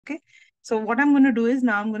Okay. So what I'm going to do is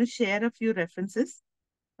now I'm going to share a few references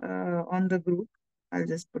on the group. I'll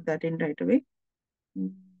just put that in right away.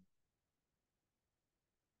 Mm.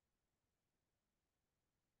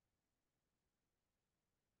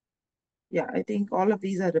 Yeah, I think all of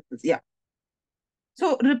these are ripples. Yeah.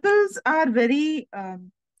 So ripples are very,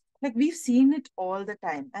 like we've seen it all the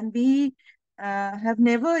time, and we have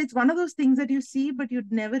never, it's one of those things that you see, but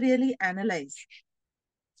you'd never really analyze.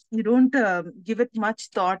 You don't give it much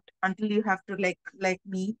thought until you have to, like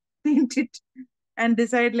me, paint it and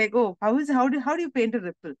decide like, oh, how do you paint a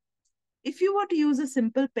ripple? If you were to use a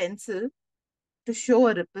simple pencil to show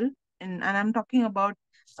a ripple, and I'm talking about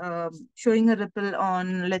showing a ripple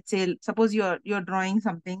on, let's say, suppose you're drawing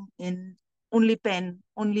something in only pen,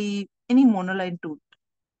 only any monoline tool.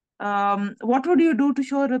 What would you do to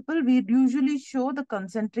show a ripple? We'd usually show the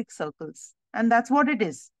concentric circles, and that's what it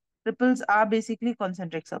is. Ripples are basically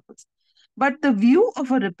concentric circles. But the view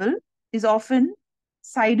of a ripple is often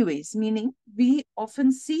sideways, meaning we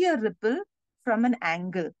often see a ripple from an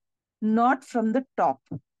angle, not from the top.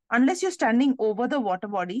 Unless you're standing over the water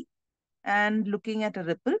body and looking at a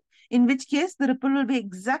ripple, in which case the ripple will be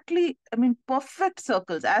exactly, I mean, perfect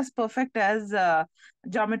circles, as perfect as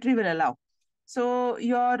geometry will allow. So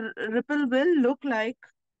your ripple will look like,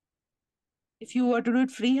 if you were to do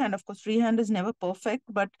it freehand, of course, freehand is never perfect,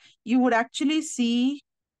 but you would actually see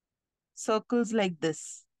circles like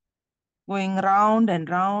this going round and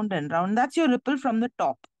round and round. That's your ripple from the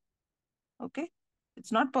top. Okay.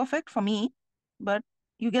 It's not perfect for me, but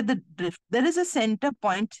you get the drift. There is a center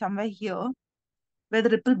point somewhere here where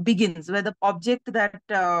the ripple begins, where the object that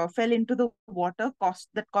fell into the water caused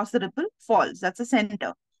the ripple falls. That's the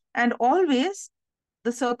center. And always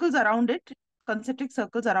the circles around it, concentric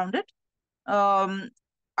circles around it, um,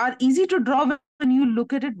 are easy to draw when you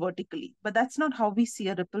look at it vertically. But that's not how we see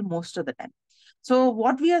a ripple most of the time. So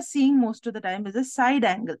what we are seeing most of the time is a side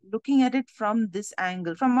angle, looking at it from this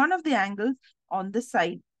angle, from one of the angles on the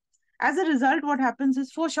side. As a result, what happens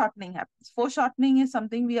is foreshortening happens. Foreshortening is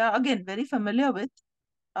something we are, again, very familiar with,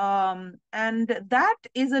 and that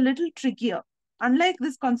is a little trickier. Unlike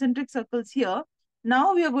these concentric circles here,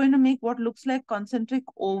 now we are going to make what looks like concentric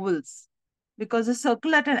ovals, because a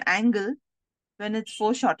circle at an angle, when it's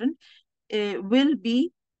foreshortened, will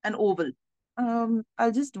be an oval.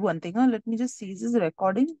 I'll just do one thing. Let me just see. Is this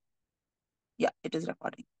recording? Yeah, it is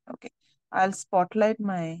recording. Okay. I'll spotlight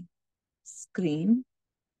my screen.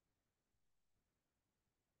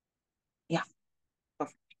 Yeah,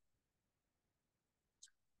 perfect.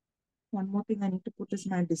 One more thing I need to put is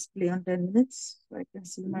my display on 10 minutes so I can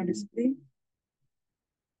see my display.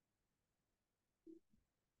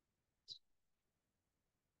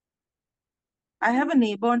 I have a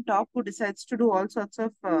neighbor on top who decides to do all sorts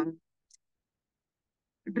of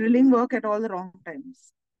drilling work at all the wrong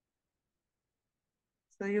times.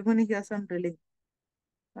 So you're going to hear some drilling.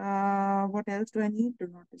 What else do I need? Do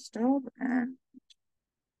not disturb, and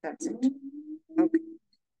that's it. Okay.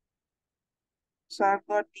 So I've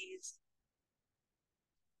got these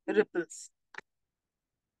ripples.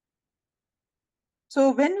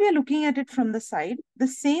 So when we are looking at it from the side, the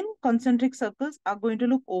same concentric circles are going to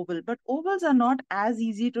look oval, but ovals are not as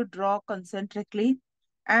easy to draw concentrically,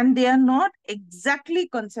 and they are not exactly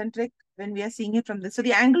concentric when we are seeing it from this. So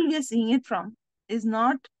the angle we are seeing it from is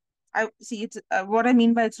not, I see it's what I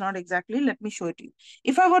mean by it's not exactly. Let me show it to you.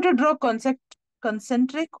 If I were to draw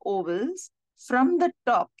concentric ovals from the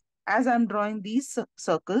top, as I'm drawing these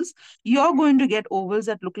circles, you're going to get ovals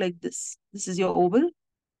that look like this. This is your oval,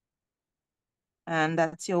 and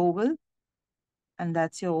that's your oval, and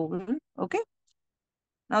that's your oval. Okay.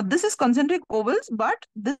 Now this is concentric ovals, but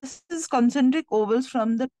this is concentric ovals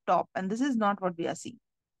from the top, and this is not what we are seeing.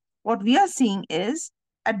 What we are seeing is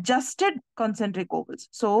adjusted concentric ovals.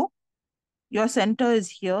 So your center is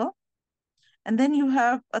here, and then you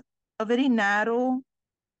have a very narrow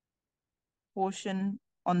portion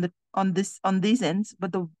on these ends,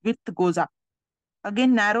 but the width goes up.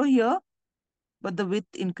 Again, narrow here, but the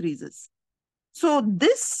width increases. So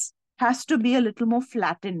this has to be a little more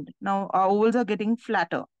flattened. Now our ovals are getting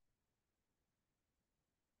flatter.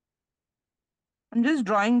 I'm just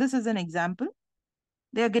drawing this as an example.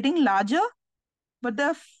 They are getting larger, but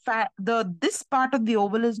this part of the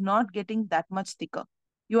oval is not getting that much thicker.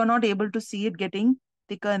 You are not able to see it getting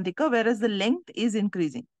thicker and thicker, whereas the length is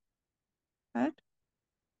increasing. Right?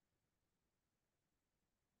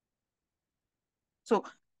 So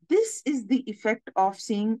this is the effect of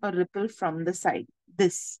seeing a ripple from the side.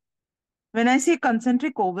 This. When I say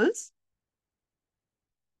concentric ovals,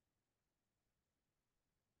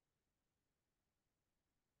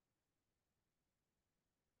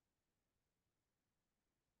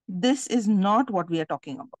 this is not what we are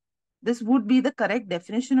talking about. This would be the correct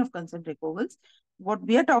definition of concentric ovals. What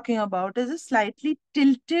we are talking about is a slightly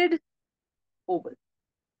tilted oval.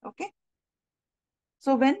 Okay.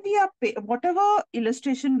 So when we are, whatever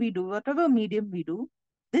illustration we do, whatever medium we do,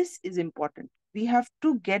 this is important. We have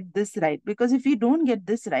to get this right, because if you don't get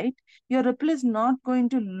this right, your ripple is not going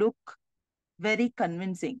to look very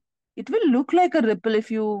convincing. It will look like a ripple if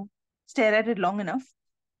you stare at it long enough,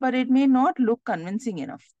 but it may not look convincing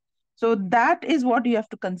enough. So that is what you have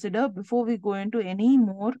to consider before we go into any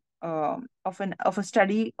more of a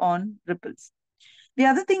study on ripples. The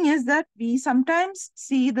other thing is that we sometimes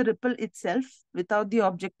see the ripple itself without the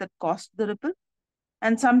object that caused the ripple.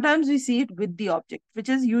 And sometimes we see it with the object, which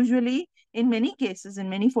is usually, in many cases, in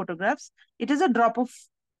many photographs, it is a drop of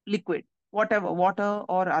liquid, whatever, water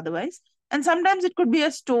or otherwise. And sometimes it could be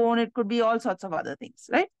a stone, it could be all sorts of other things,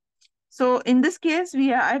 right? So in this case,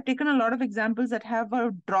 I've taken a lot of examples that have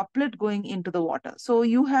a droplet going into the water. So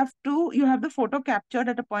you have the photo captured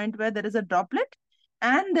at a point where there is a droplet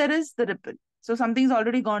and there is the ripple. So something's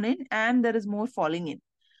already gone in and there is more falling in.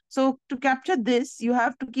 So to capture this, you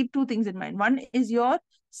have to keep two things in mind. One is your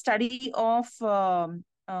study of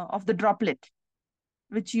the droplet,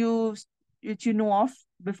 which you know of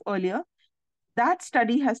before earlier. That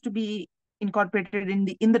study has to be incorporated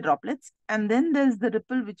in the droplets, and then there's the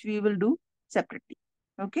ripple, which we will do separately.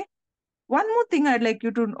 Okay. One more thing I'd like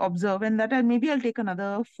you to observe, and that maybe I'll take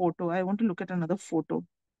another photo. I want to look at another photo.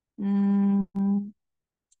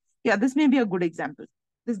 Yeah, this may be a good example.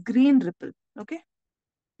 This green ripple. Okay.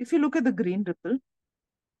 If you look at the green ripple,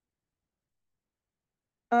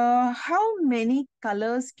 how many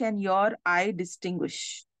colors can your eye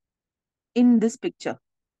distinguish in this picture?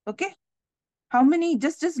 Okay. How many,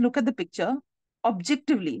 just look at the picture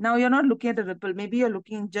objectively. Now you're not looking at a ripple. Maybe you're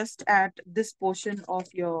looking just at this portion of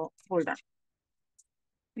your, hold on.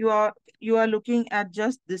 You are looking at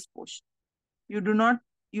just this portion. You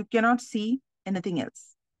cannot see anything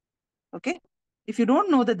else. Okay. If you don't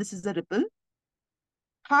know that this is a ripple,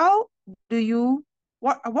 how do you,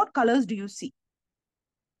 what colors do you see?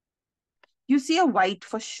 You see a white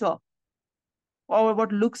for sure, or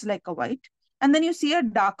what looks like a white. And then you see a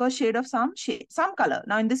darker shade of some color.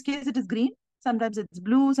 Now, in this case, it is green. Sometimes it's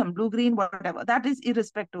blue, some blue-green, whatever. That is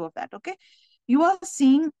irrespective of that, okay? You are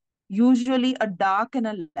seeing usually a dark and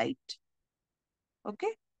a light,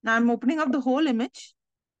 okay? Now, I'm opening up the whole image.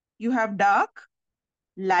 You have dark,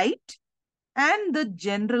 light, and the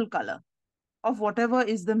general color of whatever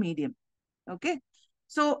is the medium, okay?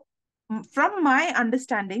 So, from my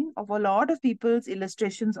understanding of a lot of people's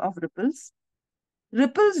illustrations of ripples,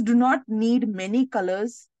 ripples do not need many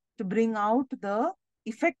colors to bring out the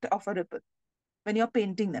effect of a ripple when you're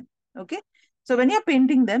painting them. Okay. So when you're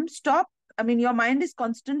painting them, stop. I mean, your mind is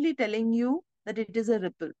constantly telling you that it is a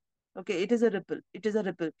ripple. Okay. It is a ripple. It is a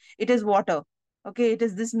ripple. It is water. Okay. It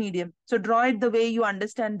is this medium. So draw it the way you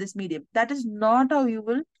understand this medium. That is not how you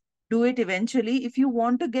will do it eventually if you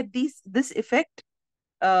want to get this effect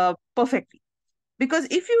perfectly. Because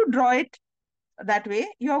if you draw it that way,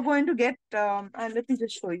 you're going to get, and let me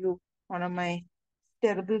just show you one of my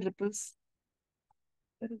terrible ripples.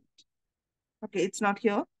 Okay, it's not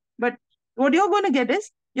here. But what you're going to get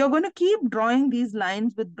is, you're going to keep drawing these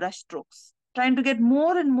lines with brush strokes, trying to get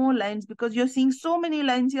more and more lines because you're seeing so many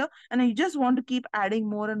lines here and you just want to keep adding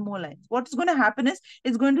more and more lines. What's going to happen is,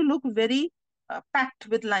 it's going to look very packed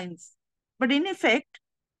with lines. But in effect,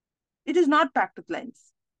 it is not packed with lines.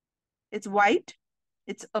 It's white,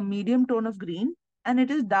 it's a medium tone of green, and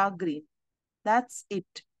it is dark green. That's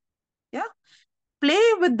it. Yeah. Play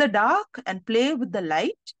with the dark and play with the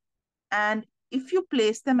light. And if you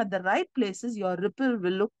place them at the right places, your ripple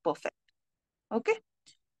will look perfect. Okay.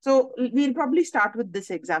 So we'll probably start with this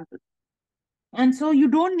example. And so you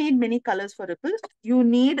don't need many colors for ripples. You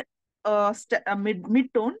need a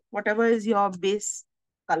mid-tone, whatever is your base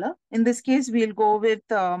color. In this case, we'll go with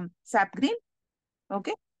sap green.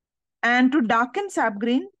 Okay. And to darken sap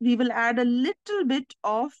green, we will add a little bit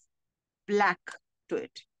of black to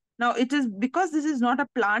it. Now, it is because this is not a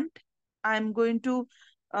plant, I'm going to,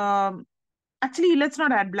 actually, let's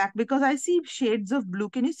not add black because I see shades of blue.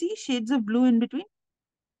 Can you see shades of blue in between?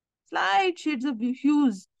 Slight shades of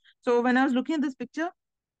hues. So when I was looking at this picture,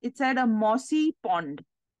 it said a mossy pond,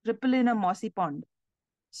 ripple in a mossy pond.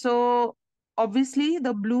 So obviously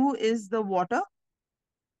the blue is the water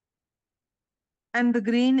and the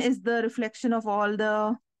green is the reflection of all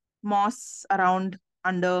the moss around,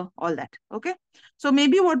 under, all that. Okay. So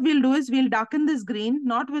maybe what we'll do is we'll darken this green,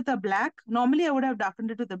 not with a black. Normally I would have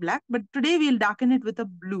darkened it with a black, but today we'll darken it with a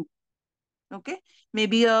blue. Okay.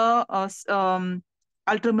 Maybe a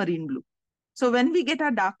ultramarine blue. So when we get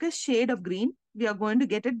our darkest shade of green, we are going to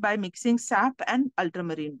get it by mixing sap and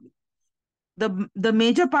ultramarine blue. The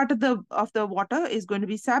major part of the water is going to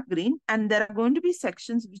be sap green, and there are going to be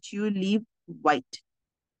sections which you leave white.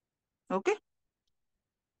 Okay,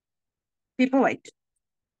 paper white.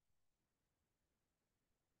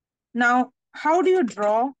 Now, how do you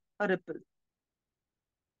draw a ripple?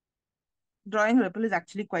 Drawing a ripple is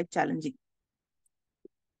actually quite challenging.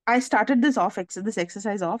 I started this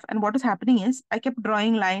exercise off, and what is happening is I kept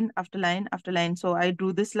drawing line after line after line. So I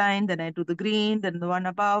drew this line, then I drew the green, then the one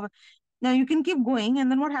above. Now you can keep going,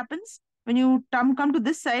 and then what happens when you come to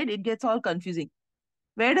this side? It gets all confusing.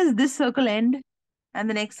 Where does this circle end, and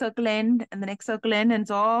the next circle end, and the next circle end, and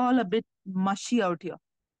it's all a bit mushy out here.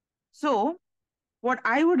 So what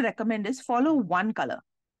I would recommend is follow one color.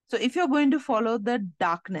 So if you're going to follow the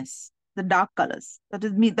darkness, the dark colors,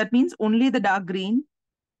 that means only the dark green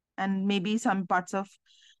and maybe some parts of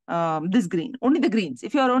this green, only the greens.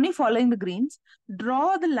 If you're only following the greens,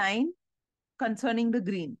 draw the line concerning the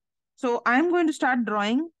green. So I'm going to start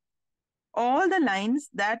drawing all the lines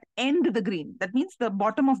that end the green. That means the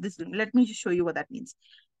bottom of this green. Let me just show you what that means.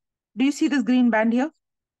 Do you see this green band here?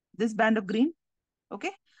 This band of green?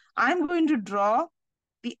 Okay. I'm going to draw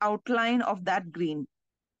the outline of that green.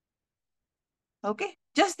 Okay.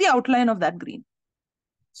 Just the outline of that green.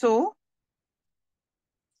 So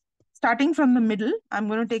starting from the middle, I'm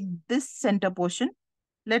going to take this center portion.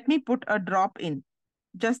 Let me put a drop in,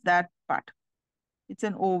 just that part. It's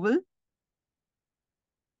an oval.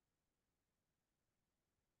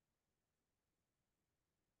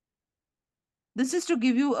 This is to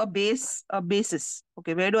give you a basis.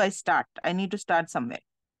 Okay, where do I start? I need to start somewhere.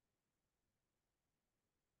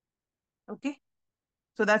 Okay,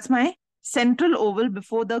 so that's my central oval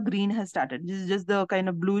before the green has started. This is just the kind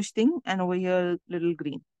of bluish thing, and over here, little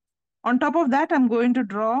green. On top of that, I'm going to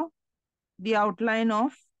draw the outline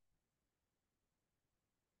of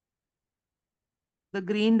the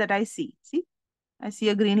green that I see. See, I see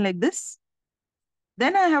a green like this.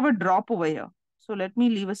 Then I have a drop over here. So let me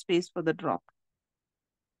leave a space for the drop.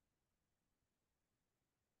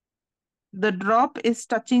 The drop is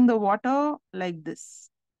touching the water like this.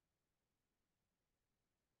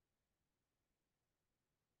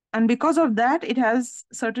 And because of that, it has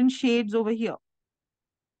certain shades over here.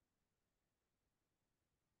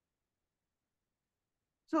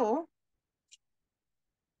 So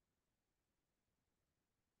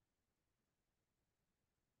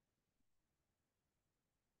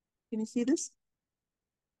can you see this?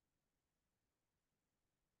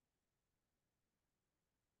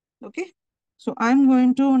 Okay. So I'm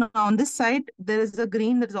going to, now on this side, there is a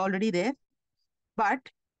green that is already there.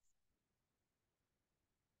 But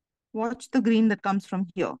watch the green that comes from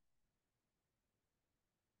here.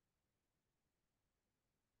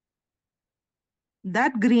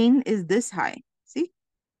 That green is this high. See?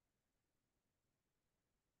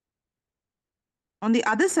 On the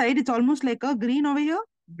other side, it's almost like a green over here,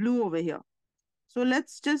 blue over here. So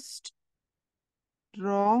let's just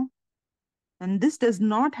draw. And this does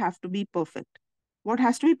not have to be perfect. What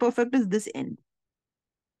has to be perfect is this end.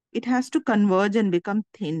 It has to converge and become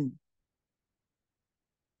thin.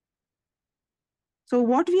 So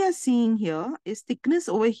what we are seeing here is thickness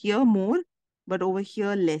over here more, but over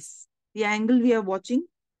here less. The angle we are watching,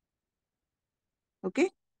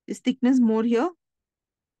 okay, is thickness more here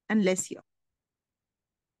and less here.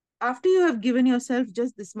 After you have given yourself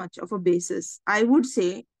just this much of a basis, I would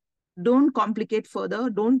say don't complicate further.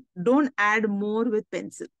 Don't add more with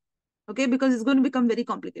pencil, okay, because it's going to become very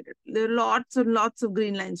complicated. There are lots and lots of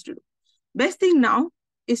green lines to do. Best thing now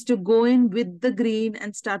is to go in with the green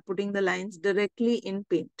and start putting the lines directly in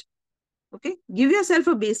paint. Okay, give yourself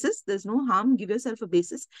a basis. There's no harm. Give yourself a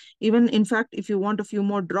basis. Even in fact, if you want a few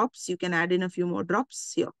more drops, you can add in a few more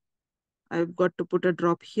drops here. I've got to put a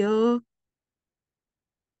drop here.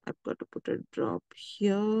 I've got to put a drop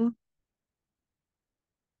here.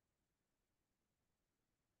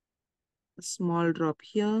 A small drop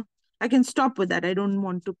here. I can stop with that. I don't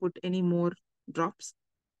want to put any more drops.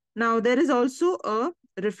 Now there is also a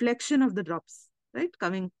reflection of the drops, right,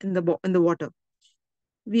 coming in the water.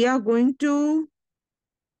 We are going to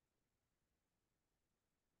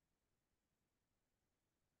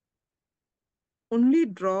only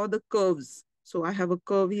draw the curves. So I have a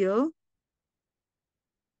curve here,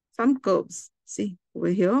 some curves. See over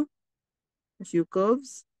here, a few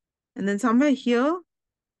curves. And then somewhere here,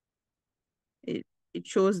 it, it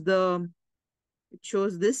shows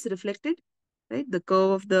this reflected, right? The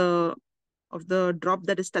curve of the drop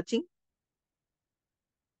that is touching.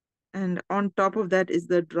 And on top of that is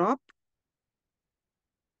the drop.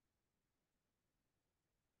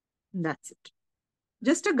 That's it.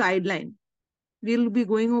 Just a guideline. We'll be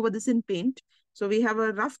going over this in paint. So we have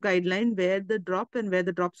a rough guideline where the drop and where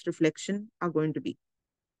the drop's reflection are going to be.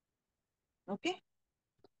 Okay.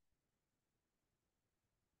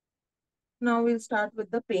 Now we'll start with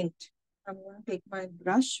the paint. I'm going to take my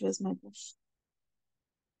brush. Where's my brush?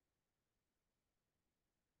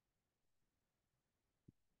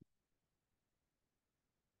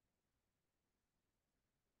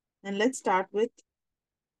 And let's start with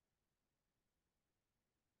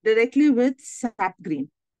directly with sap green.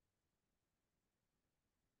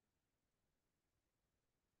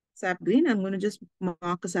 Sap green. I'm going to just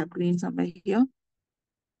mark a sap green somewhere here.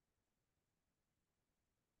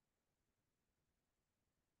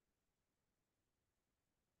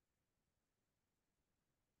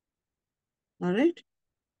 All right.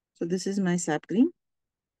 So this is my sap green.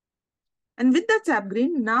 And with that sap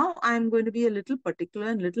green, now I'm going to be a little particular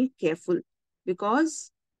and little careful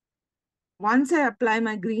because once I apply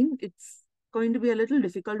my green, it's going to be a little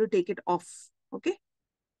difficult to take it off. Okay.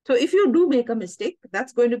 So if you do make a mistake,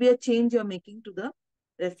 that's going to be a change you're making to the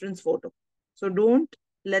reference photo. So don't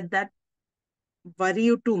let that worry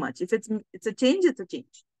you too much. If it's a change, it's a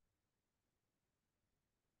change.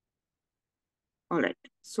 All right.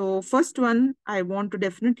 So first one I want to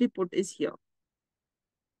definitely put is here.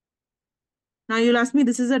 Now you'll ask me,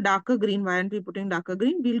 this is a darker green. Why aren't we putting darker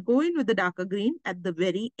green? We'll go in with the darker green at the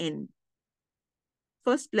very end.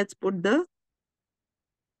 First, let's put the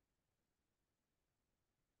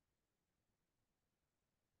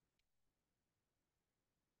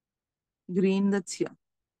green that's here.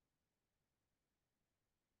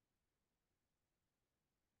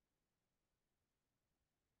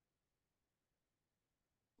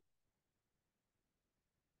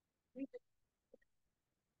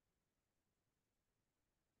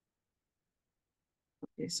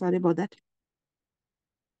 Okay, sorry about that.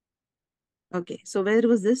 Okay, so where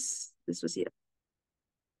was this? This was here.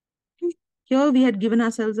 Okay. Here we had given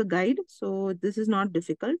ourselves a guide, so this is not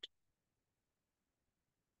difficult.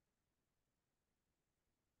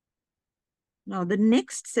 Now the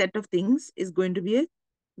next set of things is going to be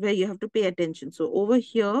where you have to pay attention. So over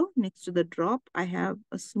here, next to the drop, I have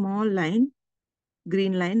a small line,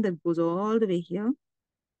 green line that goes all the way here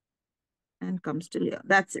and comes till here.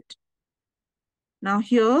 That's it. Now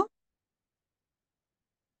here,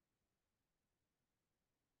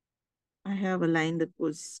 I have a line that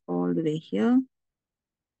goes all the way here.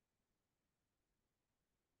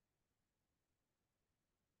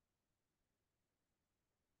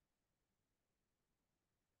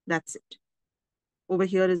 That's it. Over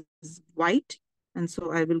here is white. And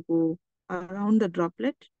so I will go around the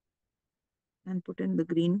droplet and put in the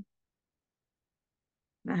green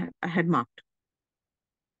I had marked.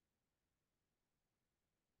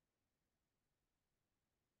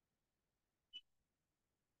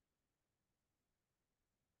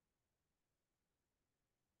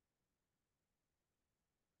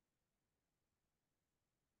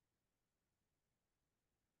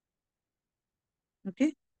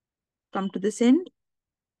 Okay. Come to this end.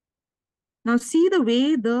 Now see the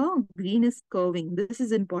way the green is curving. This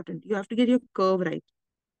is important. You have to get your curve right.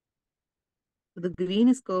 So the green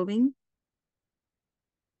is curving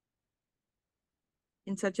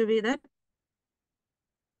in such a way that,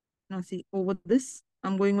 now see over this,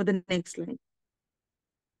 I'm going with the next line.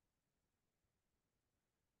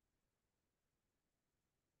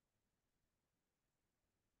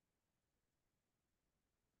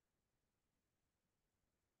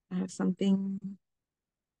 I have something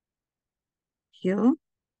here,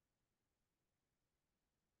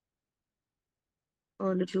 a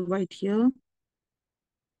little white here.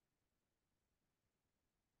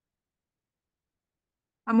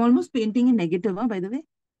 I'm almost painting in negative, by the way.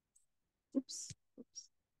 Oops. Oops.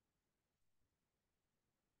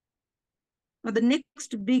 Now the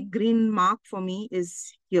next big green mark for me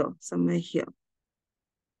is here, somewhere here.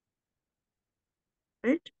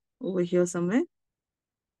 Right? Over here somewhere.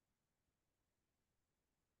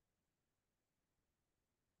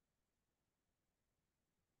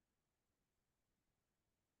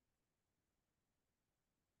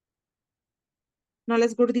 Now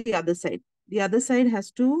let's go to the other side. The other side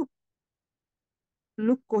has to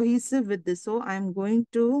look cohesive with this. So I'm going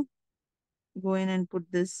to go in and put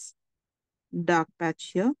this dark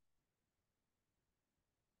patch here.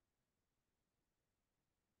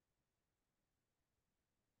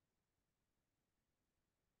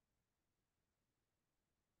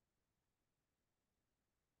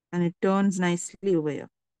 And it turns nicely over here.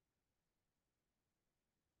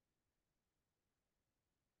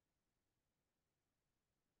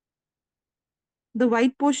 the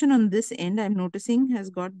white portion on this end, I'm noticing,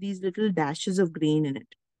 has got these little dashes of green in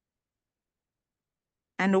it.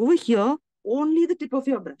 And over here, only the tip of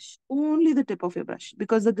your brush, only the tip of your brush,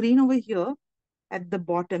 because the green over here at the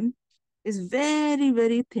bottom is very,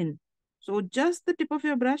 very thin. So just the tip of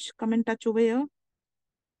your brush, come and touch over here,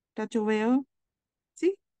 touch over here.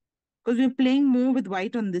 See? Because we're playing more with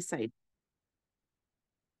white on this side.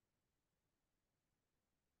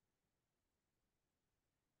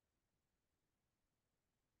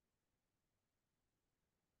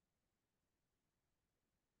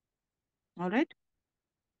 All right.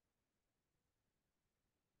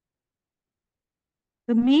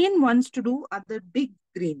 The main ones to do are the big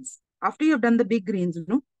greens. After you've done the big greens,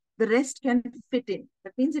 the rest can fit in.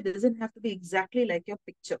 That means it doesn't have to be exactly like your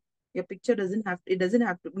picture. Your picture doesn't have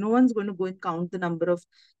to, no one's going to go and count the number of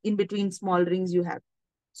in between small rings you have.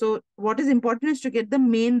 So what is important is to get the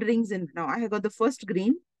main rings in. Now I have got the first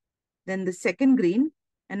green, then the second green,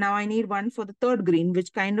 and now I need one for the third green,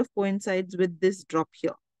 which kind of coincides with this drop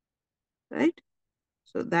here, right?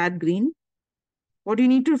 So that green, what you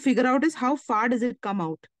need to figure out is how far does it come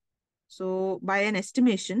out. So by an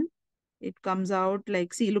estimation, it comes out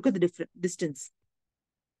like, see, look at the different distance.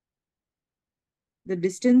 The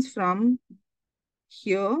distance from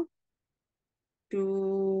here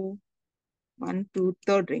to one to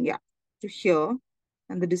third ring, yeah, to here.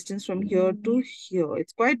 And the distance from here to here,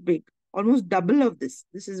 it's quite big, almost double of this.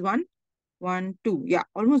 This is one, two, yeah,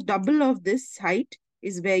 almost double of this height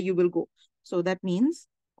is where you will go. So that means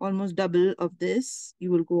almost double of this,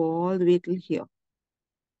 you will go all the way till here.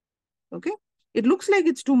 Okay. It looks like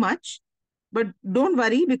it's too much, but don't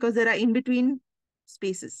worry because there are in between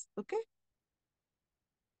spaces. Okay.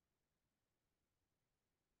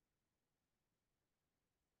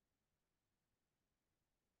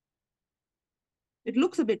 It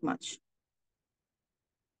looks a bit much.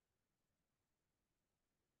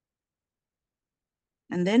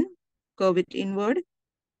 And then curve it inward.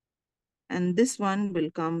 And this one will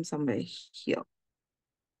come somewhere here.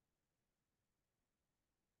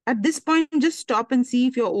 At this point, just stop and see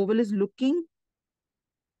if your oval is looking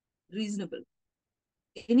reasonable.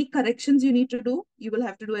 Any corrections you need to do, you will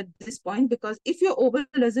have to do at this point, because if your oval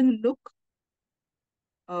doesn't look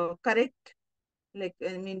correct, like,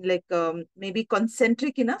 I mean, like maybe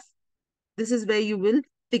concentric enough, this is where you will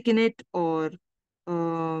thicken it or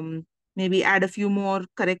maybe add a few more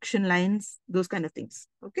correction lines, those kind of things.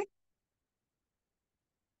 Okay.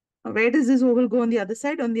 Now, where does this oval go on the other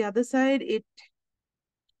side? On the other side,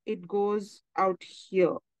 it goes out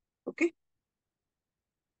here. Okay.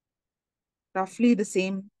 Roughly the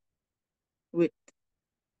same width.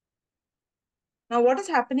 Now, what is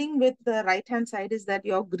happening with the right-hand side is that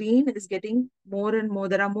your green is getting more and more.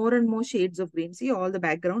 There are more and more shades of green. See, all the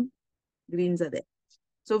background greens are there.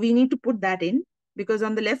 So we need to put that in, because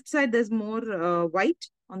on the left side, there's more white.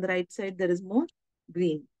 On the right side, there is more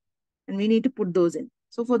green. And we need to put those in.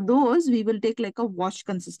 So for those, we will take like a wash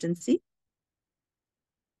consistency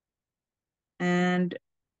and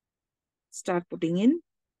start putting in.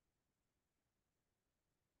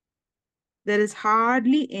 There is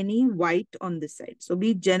hardly any white on this side. So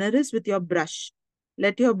be generous with your brush.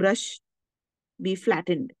 Let your brush be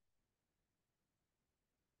flattened.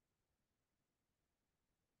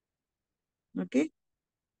 Okay.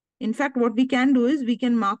 In fact, what we can do is we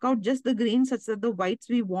can mark out just the green such that the whites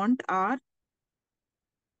we want are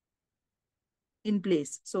in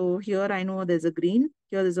place. So here I know there's a green,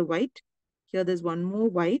 here there's a white, here there's one more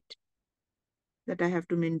white that I have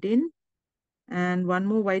to maintain, and one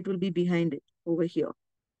more white will be behind it over here.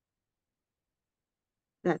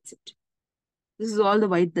 That's it. This is all the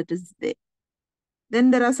white that is there. Then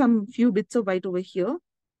there are some few bits of white over here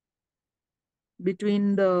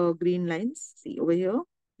between the green lines. See over here,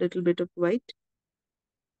 little bit of white,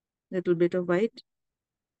 little bit of white,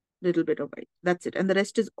 little bit of white. That's it. And the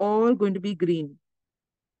rest is all going to be green.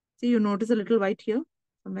 See, you notice a little white here,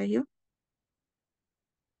 somewhere here.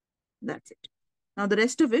 That's it. Now the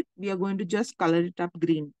rest of it, we are going to just color it up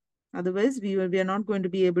green. Otherwise, we are not going to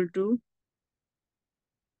be able to.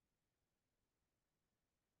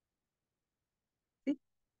 See?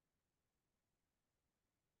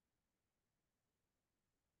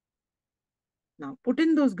 Now put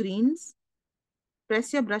in those greens.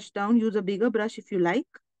 Press your brush down. Use a bigger brush if you like.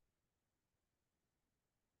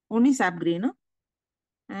 Only sap green. Huh?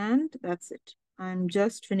 And that's it. I'm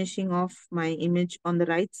just finishing off my image on the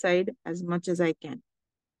right side as much as I can.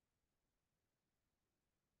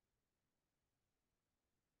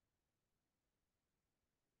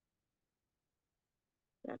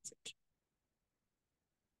 That's it.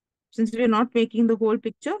 Since we're not making the whole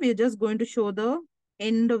picture, we're just going to show the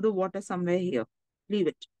end of the water somewhere here. Leave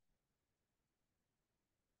it.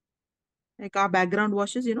 Like our background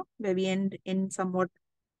washes, where we end in somewhat.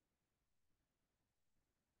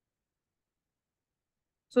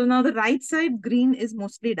 So now the right side green is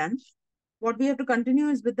mostly done. What we have to continue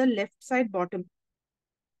is with the left side bottom.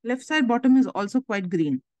 Left side bottom is also quite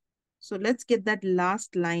green. So let's get that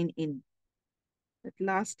last line in. That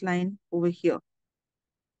last line over here.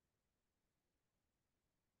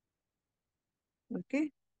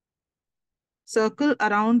 Okay. Circle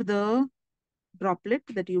around the droplet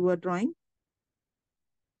that you were drawing.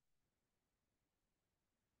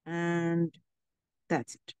 And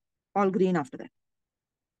that's it. All green after that.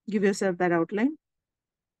 Give yourself that outline.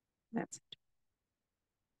 That's it.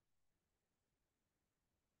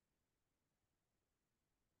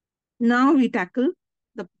 Now we tackle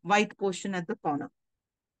the white portion at the corner.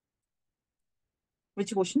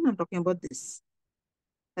 Which portion? I'm talking about this.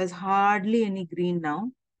 There's hardly any green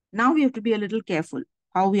now. Now we have to be a little careful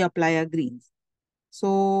how we apply our greens.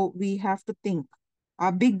 So we have to think.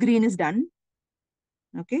 Our big green is done.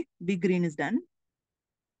 Okay, big green is done.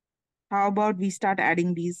 How about we start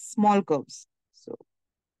adding these small curves? So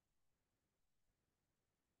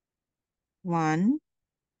 1,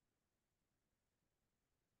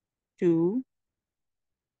 2,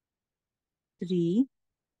 3,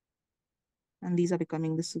 and these are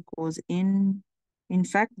becoming, this goes in. In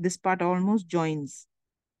fact, this part almost joins.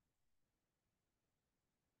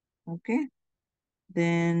 Okay,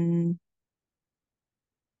 then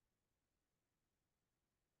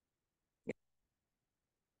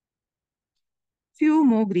few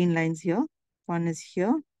more green lines here. One is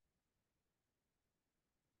here.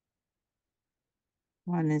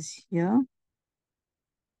 One is here.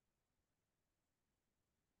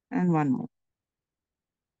 And one more.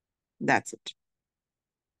 That's it.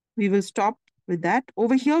 We will stop with that.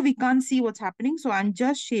 Over here, we can't see what's happening. So I'm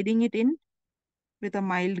just shading it in with a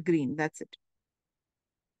mild green. That's it.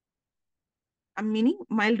 I'm meaning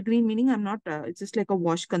mild green, meaning I'm not, it's just like a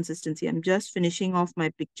wash consistency. I'm just finishing off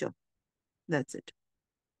my picture. That's it.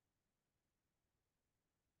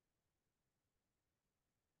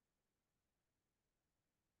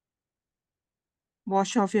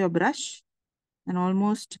 Wash off your brush and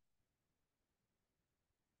almost,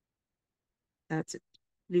 that's it.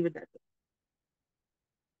 Leave it that way.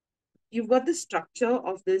 You've got the structure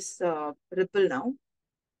of this ripple now.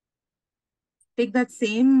 Take that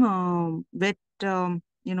same wet,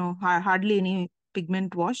 hardly any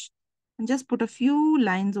pigment wash and just put a few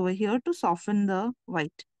lines over here to soften the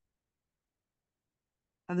white.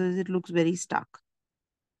 Otherwise, it looks very stark.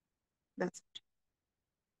 That's it.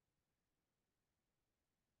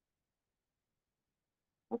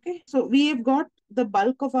 Okay, so we have got the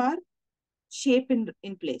bulk of our shape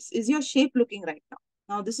in place. Is your shape looking right now?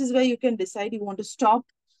 Now, this is where you can decide you want to stop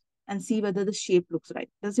and see whether the shape looks right.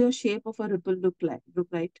 Does your shape of a ripple look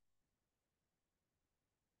right?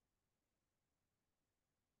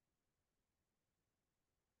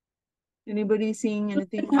 Anybody seeing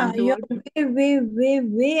anything You're untoward? way, way, way,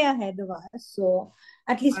 way ahead of us. So,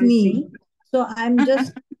 at least I see. me. So, I'm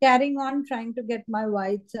just carrying on trying to get my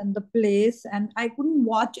whites and the place. And I couldn't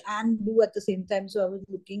watch and do at the same time. So, I was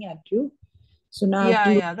looking at you. So, now I have to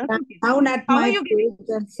Yeah, look yeah, that's okay. down at How are my you getting? page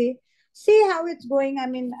and see how it's going. I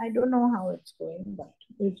mean, I don't know how it's going, but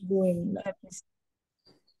it's going. Let me see.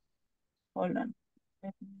 Hold on.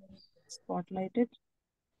 Let me spotlight it.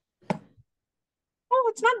 Oh,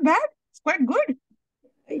 it's not bad. It's quite good.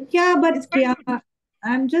 Yeah, It's but quite yeah, good.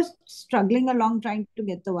 I'm just struggling along trying to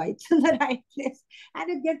get the whites in the right place. And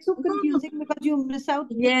it gets so No. confusing because you miss out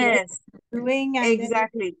the place Yes, you're doing, and then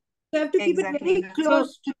exactly. you have to keep it very Exactly. So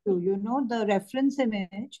close to you. You know, the reference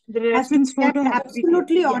image the has to reference be photo kept has to be kept.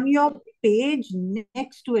 absolutely Yeah. on your page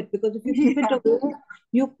next to it, because if you keep it Yeah.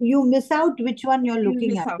 away, you miss out which one you're You'll looking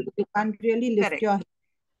miss at, out. because you can't really lift Correct. your head.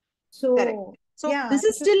 Correct. So So yeah, this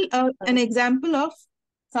is still an example of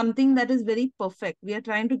something that is very perfect. We are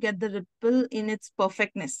trying to get the ripple in its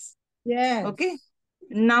perfectness. Okay. yes.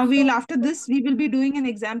 Now So after this, we will be doing an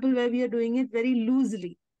example where we are doing it very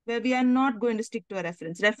loosely, where we are not going to stick to a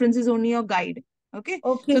reference. Reference is only your guide. Okay.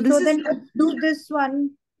 So okay, this so is, then let's do this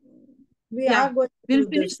one. We yeah, are going we'll to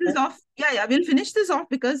do this, finish this right? off. Yeah, yeah, we'll finish this off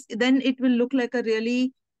because then it will look like a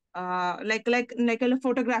really, like a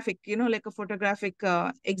photographic, like a photographic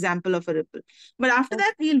example of a ripple. But after Okay.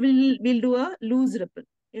 that, we'll do a loose ripple.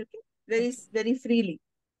 Okay. Very, Okay. very freely.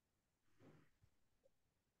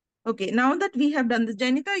 Okay, now that we have done this,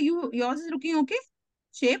 Janita, yours is looking okay?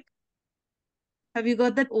 Shape? Have you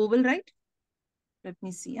got that oval right? Let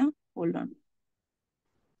me see. Hold on.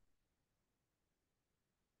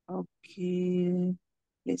 Okay.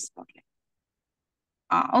 Place spotlight.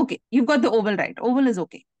 Okay, you've got the oval right. Oval is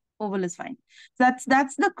okay. Oval is fine. That's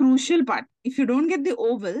the crucial part. If you don't get the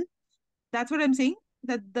oval, that's what I'm saying.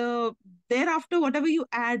 That the thereafter, whatever you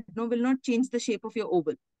add, no, will not change the shape of your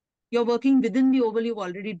oval. You're working within the oval you've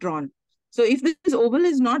already drawn. So if this oval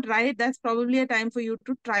is not right, that's probably a time for you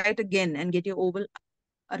to try it again and get your oval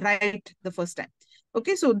right the first time.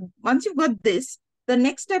 Okay, so once you've got this, the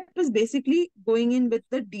next step is basically going in with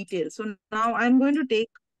the details. So now I'm going to take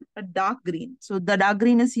a dark green. So the dark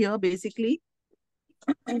green is here basically.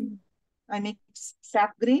 I make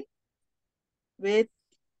sap green with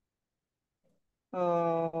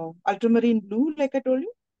ultramarine blue, like I told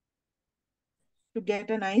you, to get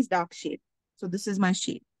a nice dark shade. So this is my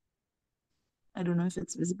shade. I don't know if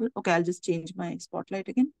it's visible. Okay, I'll just change my spotlight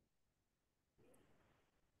again.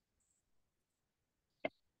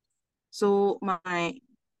 So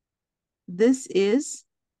this is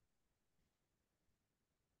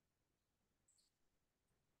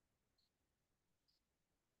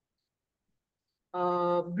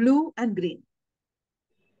blue and green.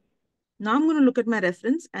 Now I'm going to look at my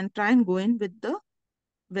reference and try and go in with the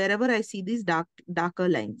wherever I see these darker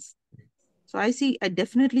lines. So I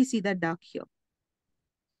definitely see that dark here.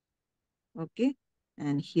 Okay.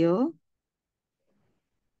 And here,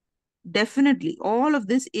 definitely all of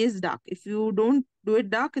this is dark. If you don't do it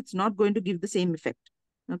dark, it's not going to give the same effect.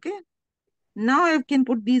 Okay. Now I can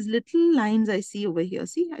put these little lines I see over here.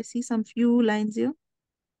 See, I see some few lines here.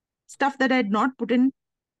 Stuff that I had not put in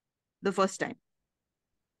the first time.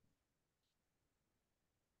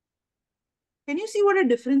 Can you see what a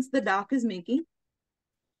difference the dark is making?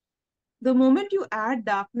 The moment you add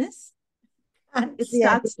darkness, it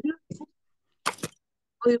Yeah. starts to...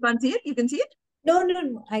 Oh, you can't see it? You can see it? No, no,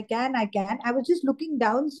 no. I can, I can. I was just looking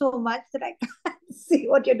down so much that I can't see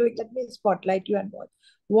what you're doing. Let me spotlight you and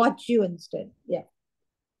watch you instead. Yeah.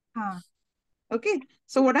 Huh. Okay.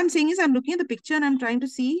 So what I'm saying is I'm looking at the picture and I'm trying to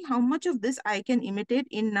see how much of this I can imitate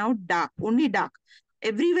in now dark, only dark.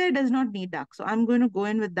 Everywhere does not need dark. So I'm going to go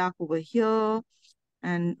in with dark over here.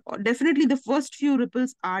 And definitely the first few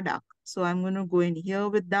ripples are dark. So I'm going to go in here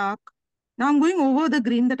with dark. Now I'm going over the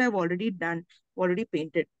green that I've already done, already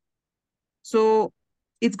painted. So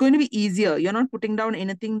it's going to be easier. You're not putting down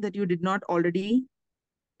anything that you did not already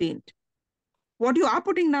paint. What you are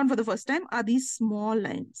putting down for the first time are these small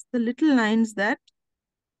lines, the little lines that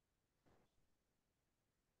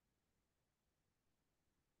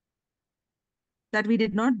we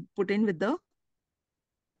did not put in with the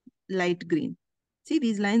light green. See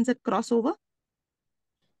these lines that cross over?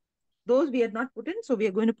 Those we had not put in, so we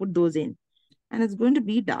are going to put those in. And it's going to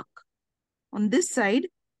be dark. On this side,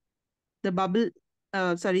 the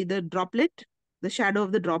the droplet, the shadow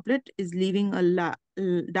of the droplet is leaving a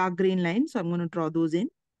dark green line. So I'm going to draw those in.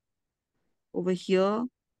 Over here,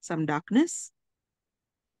 some darkness.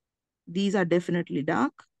 These are definitely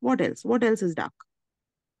dark. What else? What else is dark?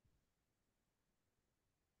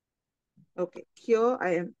 Okay, here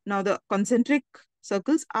I am. Now the concentric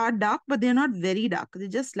circles are dark, but they're not very dark. They're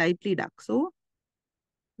just slightly dark. So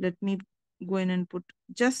let me go in and put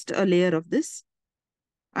just a layer of this.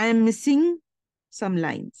 I am missing some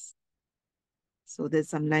lines. So there's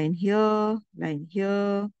some line here,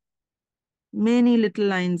 many little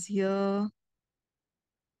lines here.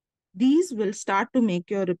 These will start to make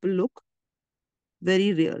your ripple look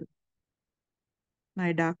very real.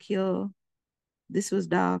 My dark here. This was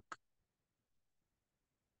dark.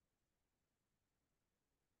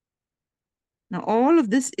 Now all of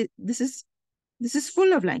this is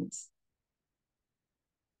full of lines,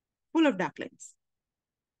 full of dark lines.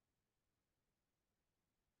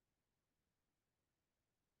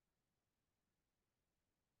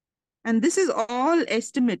 And this is all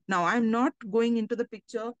estimate. Now I'm not going into the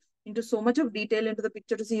picture, into so much of detail into the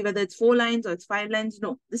picture to see whether it's 4 lines or it's 5 lines.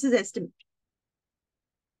 No, this is estimate.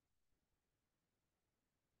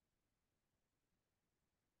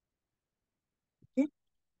 Okay.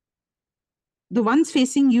 The ones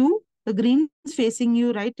facing you, the greens facing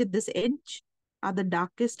you right at this edge are the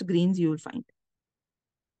darkest greens you will find.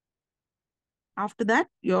 After that,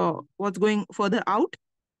 what's going further out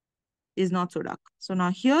is not so dark. So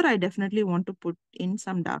now here, I definitely want to put in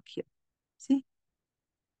some dark here. See?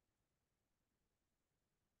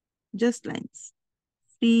 Just lines.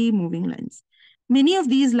 Free moving lines. Many of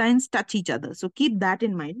these lines touch each other. So keep that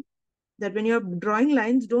in mind, that when you're drawing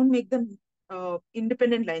lines, don't make them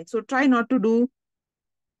independent lines. So try not to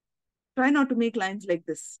make lines like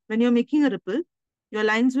this. When you're making a ripple, your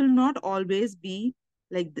lines will not always be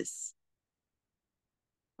like this.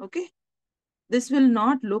 Okay? This will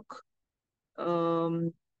not look,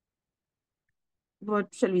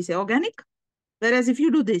 what shall we say, organic. Whereas if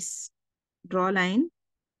you do this, draw a line,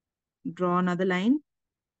 Draw another line.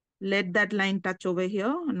 Let that line touch over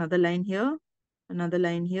here, another line here, another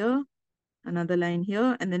line here, another line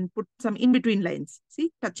here, and then put some in-between lines.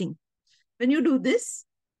 See, touching. When you do this,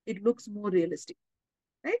 it looks more realistic,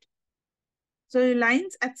 right? So your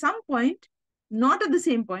lines at some point, not at the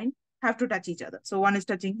same point, have to touch each other. So one is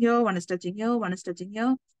touching here, one is touching here, one is touching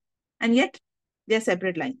here, and yet they're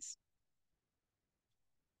separate lines.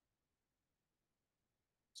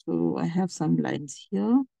 So I have some lines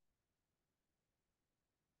here.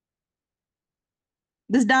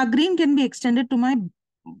 This dark green can be extended to my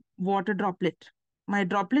water droplet. My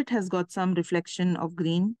droplet has got some reflection of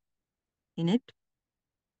green in it.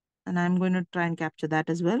 And I'm going to try and capture that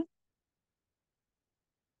as well,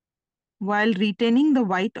 while retaining the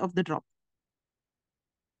white of the drop.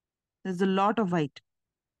 There's a lot of white.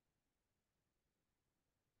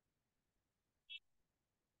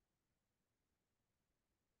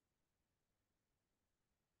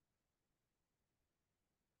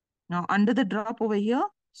 Now under the drop over here,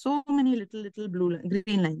 so many little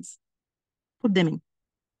green lines. Put them in.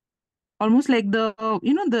 Almost like the,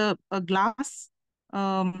 the glass,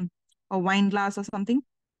 a wine glass or something,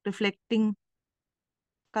 reflecting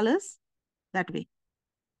colors that way.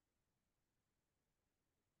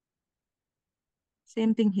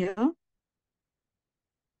 Same thing here.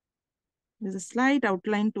 There's a slight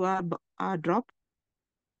outline to our drop.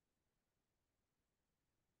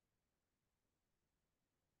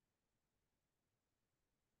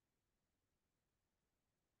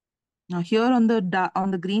 Now here on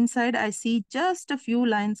the green side, I see just a few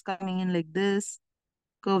lines coming in like this.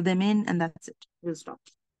 Curve them in, and that's it. We'll stop.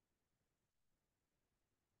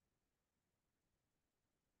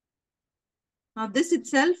 Now this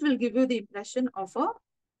itself will give you the impression of a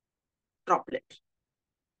droplet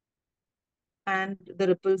and the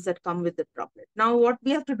ripples that come with the droplet. Now what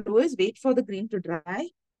we have to do is wait for the green to dry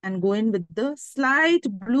and go in with the slight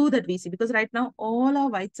blue that we see, because right now all our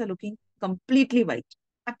whites are looking completely white,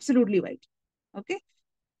 absolutely white. Okay,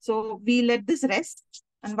 so we let this rest,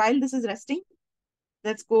 and while this is resting,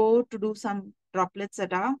 let's go to do some droplets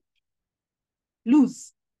that are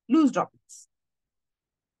loose droplets,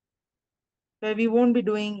 where we won't be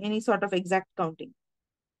doing any sort of exact counting.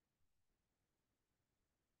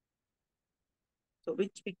 So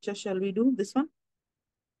which picture shall we do? This one?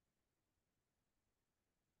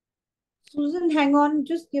 Susan, hang on.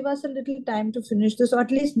 Just give us a little time to finish this, or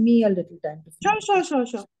at least me a little time to finish.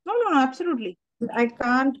 Sure. No, absolutely. I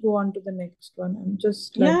can't go on to the next one. I'm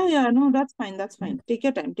just like... Yeah, no, that's fine. Take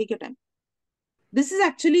your time. This is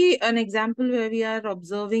actually an example where we are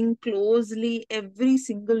observing closely every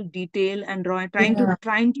single detail and trying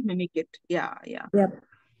to mimic it. Yeah. Yep.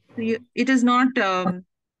 So it is not,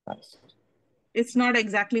 it's not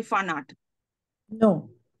exactly fun art. No.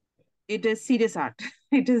 It is serious art.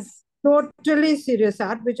 It is totally serious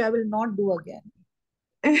art, which I will not do again.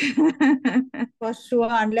 For sure,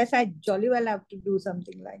 unless I jolly well have to do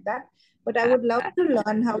something like that. But I would love to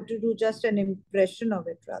learn how to do just an impression of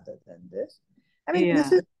it rather than this. I mean,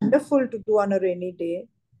 this is wonderful to do on a rainy day,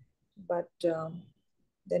 but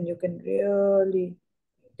then you can really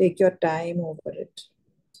take your time over it.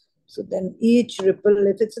 So then each ripple,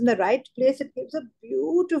 if it's in the right place, it gives a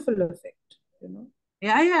beautiful effect, you know.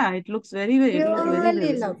 Yeah, it looks very really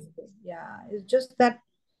lovely. Yeah, it's just that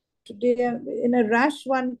today in a rush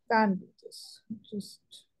one can't do this. Just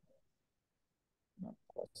not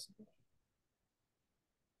possible.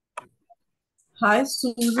 Hi,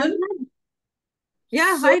 Susan.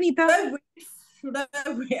 Yeah, so, hi, Neeta. Should I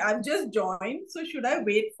wait? I've just joined, so should I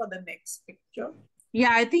wait for the next picture?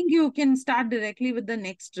 Yeah, I think you can start directly with the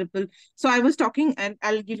next ripple. So I was talking, and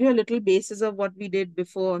I'll give you a little basis of what we did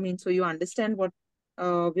before. I mean, so you understand what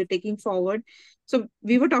we're taking forward. So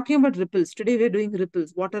we were talking about ripples. Today we're doing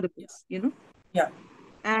ripples, water ripples, you know? Yeah.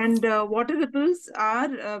 And water ripples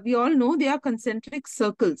are, we all know they are concentric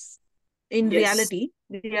circles. In reality,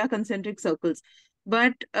 they are concentric circles.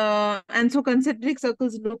 But, and so concentric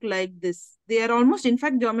circles look like this. They are almost, in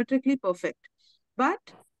fact, geometrically perfect. But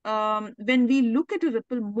when we look at a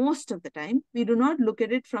ripple, most of the time, we do not look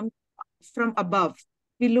at it from above.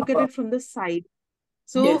 We look at it from the side.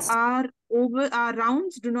 So our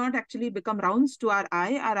rounds do not actually become rounds to our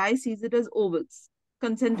eye. Our eye sees it as ovals,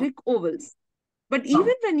 concentric ovals. But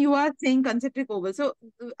even when you are saying concentric oval, so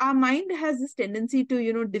our mind has this tendency to,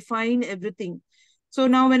 you know, define everything. So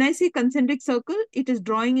now when I say concentric circle, it is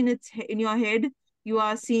drawing in your head, you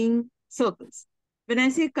are seeing circles. When I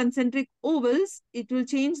say concentric ovals, it will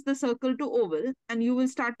change the circle to oval and you will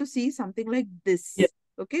start to see something like this. Yes.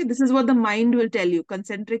 Okay, this is what the mind will tell you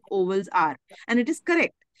concentric ovals are. And it is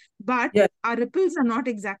correct. But our ripples are not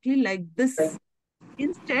exactly like this.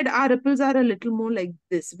 Instead, our ripples are a little more like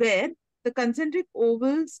this, where the concentric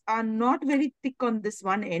ovals are not very thick on this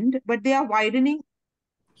one end, but they are widening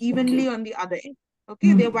evenly on the other end.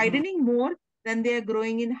 Okay, they are widening more than they are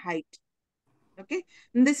growing in height. Okay,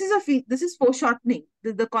 and this is foreshortening.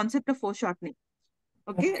 This is the concept of foreshortening.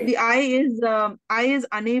 Okay, the eye is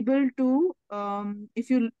unable to if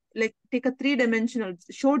you like take a three-dimensional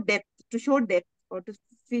show depth or to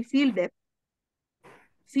feel depth,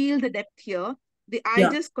 feel the depth here. The eye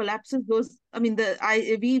just collapses those. I mean, the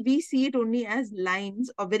eye we see it only as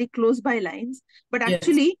lines or very close by lines, but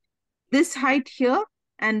actually this height here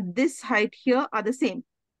and this height here are the same,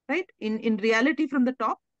 right? In reality, from the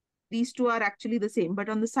top, these two are actually the same, but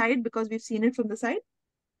on the side, because we've seen it from the side,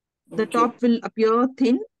 the top will appear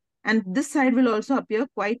thin, and this side will also appear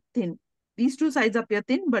quite thin. These two sides appear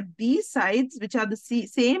thin, but these sides, which are the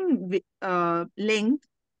same length,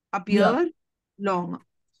 appear long.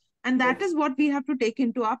 And that is what we have to take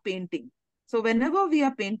into our painting. So whenever we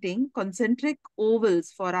are painting concentric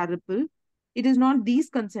ovals for our ripple, it is not these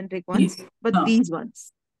concentric ones, but these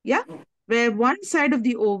ones. Yeah. Where one side of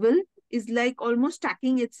the oval is like almost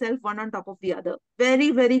stacking itself one on top of the other,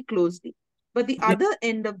 very, very closely. But the other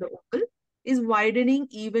end of the oval is widening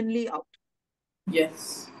evenly out.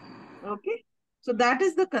 Yes. Okay. So that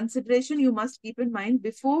is the consideration you must keep in mind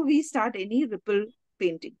before we start any ripple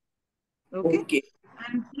painting. Okay.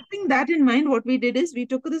 And keeping that in mind, what we did is we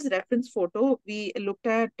took this reference photo. We looked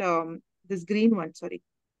at this green one, sorry.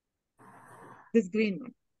 This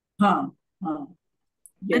green one.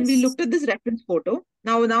 Yes. And we looked at this reference photo.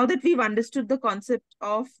 Now that we've understood the concept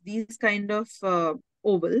of these kind of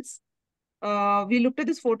ovals, we looked at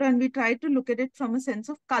this photo and we tried to look at it from a sense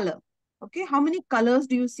of color. Okay, how many colors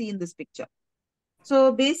do you see in this picture?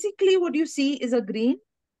 So basically what you see is a green,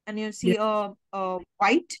 and you see a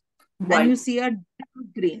white, and you see a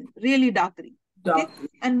dark green, really dark green. Okay,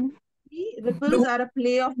 and the ripples are a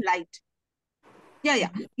play of light. Yeah.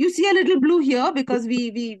 You see a little blue here because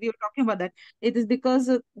we were talking about that. It is because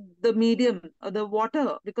of the medium, the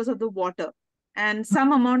water, because of the water, and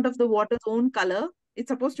some amount of the water's own color. It's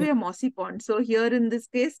supposed to be a mossy pond. So here in this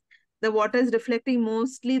case, the water is reflecting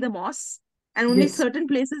mostly the moss, and only certain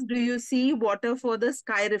places do you see water for the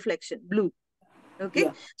sky reflection, blue.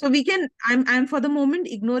 Okay, so we can. I'm for the moment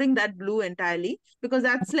ignoring that blue entirely because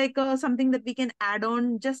that's like something that we can add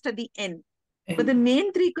on just at the end. But the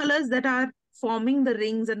main three colors that are forming the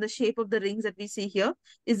rings and the shape of the rings that we see here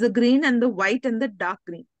is the green and the white and the dark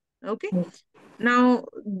green. Okay. Now,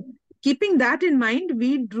 keeping that in mind,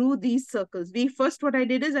 we drew these circles. What I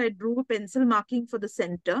did is I drew a pencil marking for the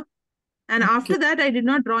center. And after that, I did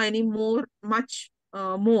not draw any much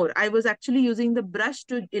more. I was actually using the brush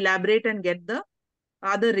to elaborate and get the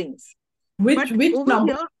other rings. Which over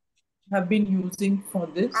number here, have been using for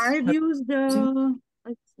this? I've used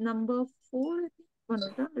number 4. I think. One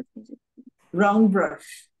minute, let me see. Round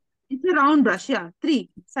brush. It's a round brush, yeah.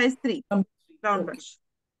 Size 3. Round brush.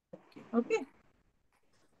 Okay.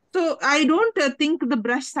 So I don't think the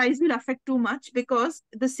brush size will affect too much because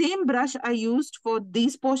the same brush I used for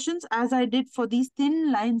these portions as I did for these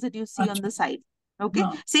thin lines that you see on the side. Okay.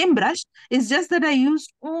 Same brush. It's just that I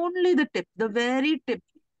used only the tip, the very tip,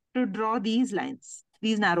 to draw these lines,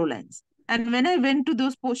 these narrow lines. And when I went to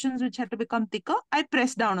those portions which had to become thicker, I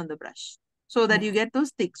pressed down on the brush so that you get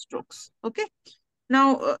those thick strokes. Okay.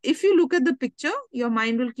 Now, if you look at the picture, your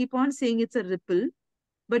mind will keep on saying it's a ripple,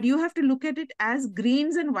 but you have to look at it as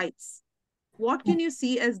greens and whites. What can you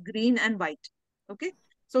see as green and white? Okay.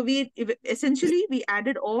 So essentially we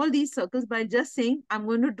added all these circles by just saying, I'm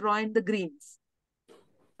going to draw in the greens.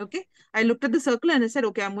 Okay. I looked at the circle and I said,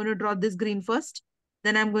 okay, I'm going to draw this green first.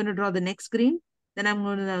 Then I'm going to draw the next green. Then I'm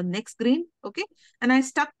going to draw the next green. Okay. And I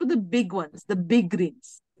stuck to the big ones, the big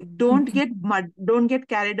greens. Don't get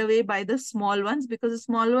carried away by the small ones because the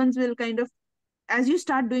small ones will kind of, as you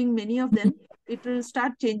start doing many of them, it will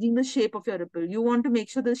start changing the shape of your ripple. You want to make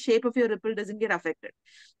sure the shape of your ripple doesn't get affected.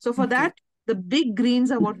 So for that, the big greens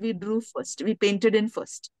are what we drew first. We painted in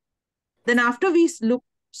first. Then after we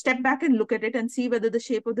step back and look at it and see whether the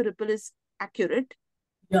shape of the ripple is accurate.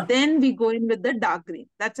 Then we go in with the dark green.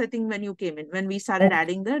 That's, I think, when you came in, when we started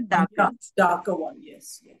adding the dark greens. Darker one,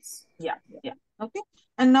 yes. Yeah. Okay.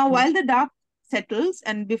 And now while the dark settles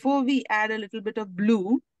and before we add a little bit of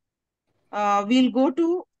blue, we'll go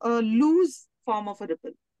to a loose form of a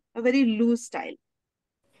ripple, a very loose style.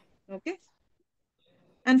 Okay.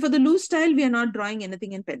 And for the loose style, we are not drawing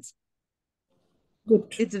anything in pencil.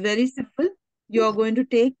 Good. It's very simple. You are going to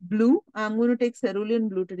take blue. I'm going to take cerulean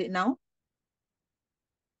blue today now.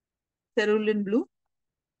 Cerulean blue.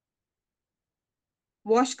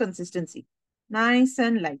 Wash consistency. Nice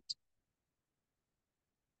and light.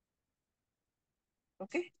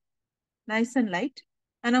 Okay, nice and light.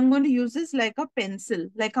 And I'm going to use this like a pencil,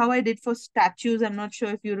 like how I did for statues. I'm not sure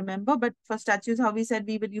if you remember, but for statues, how we said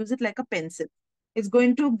we will use it like a pencil. It's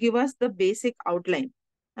going to give us the basic outline.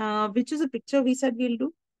 Which is a picture we said we'll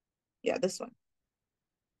do? Yeah, this one.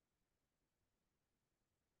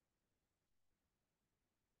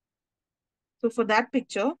 So for that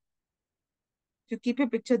picture, to keep your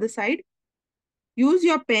picture the side, use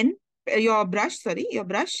your pen, your brush, your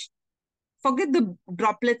brush. Forget the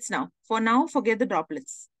droplets now. For now, forget the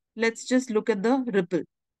droplets. Let's just look at the ripple.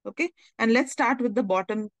 Okay. And let's start with the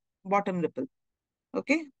bottom ripple.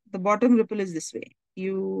 Okay. The bottom ripple is this way.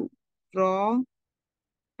 You draw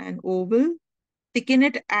an oval, thicken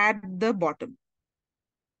it at the bottom.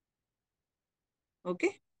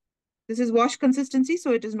 Okay. This is wash consistency,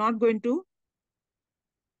 so it's not going to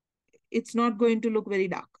look very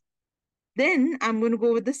dark. Then I'm going to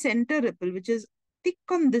go with the center ripple, which is thick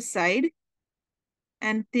on this side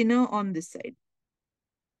and thinner on this side.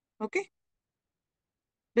 Okay.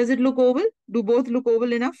 Does it look oval? Do both look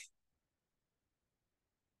oval enough?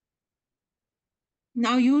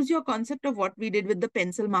 Now use your concept of what we did with the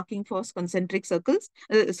pencil marking for concentric circles,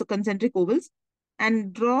 so concentric ovals,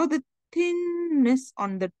 and draw the thinness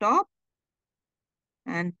on the top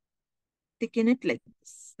and thicken it like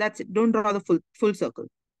this. That's it. Don't draw the full circle.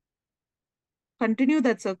 Continue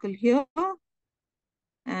that circle here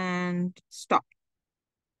and stop.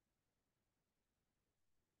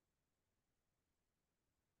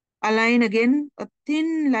 Align again, a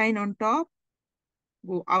thin line on top,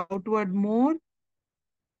 go outward more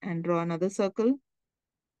and draw another circle,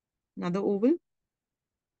 another oval.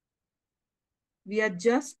 We are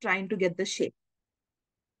just trying to get the shape.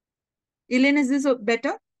 Elaine, is this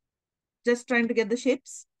better? Just trying to get the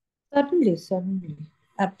shapes? Certainly, certainly.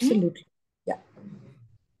 Absolutely. Yeah.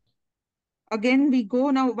 Again, we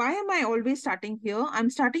go now. Why am I always starting here?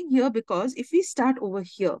 I'm starting here because if we start over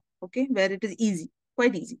here, okay, where it is easy,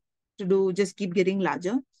 quite easy to do, just keep getting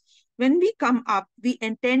larger. When we come up, we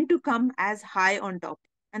intend to come as high on top.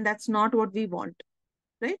 And that's not what we want,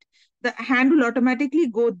 right? The hand will automatically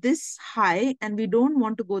go this high and we don't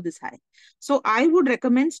want to go this high. So I would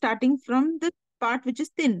recommend starting from the part which is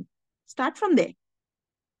thin. Start from there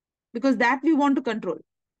because that we want to control.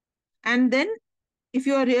 And then if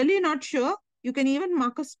you are really not sure, you can even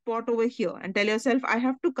mark a spot over here and tell yourself, I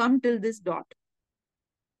have to come till this dot.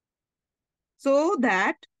 So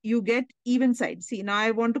that you get even sides. See, now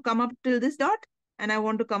I want to come up till this dot and I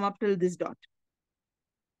want to come up till this dot.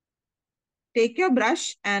 Take your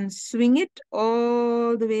brush and swing it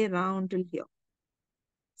all the way around till here.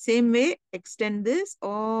 Same way, extend this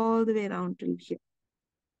all the way around till here.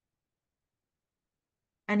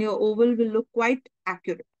 And your oval will look quite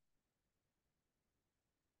accurate.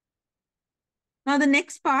 Now the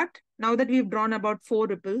next part, now that we've drawn about 4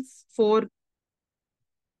 ripples, 4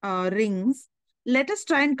 rings, let us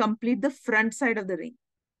try and complete the front side of the ring.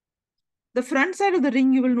 The front side of the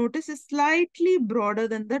ring, you will notice, is slightly broader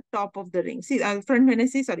than the top of the ring. See, front, when I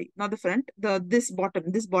say, sorry, not the front, this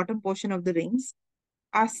bottom portion of the rings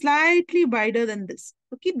are slightly wider than this.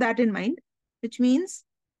 So keep that in mind, which means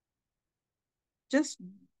just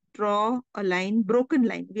draw a line, broken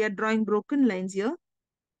line. We are drawing broken lines here,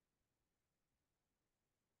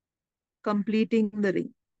 completing the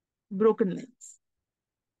ring, broken lines.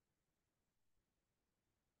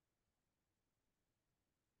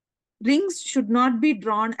 Rings should not be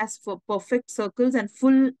drawn as for perfect circles and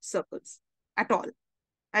full circles at all.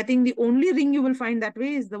 I think the only ring you will find that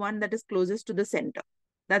way is the one that is closest to the center.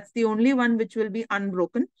 That's the only one which will be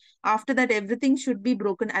unbroken. After that, everything should be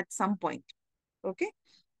broken at some point. Okay.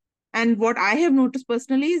 And what I have noticed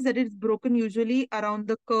personally is that it's broken usually around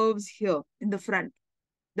the curves here in the front.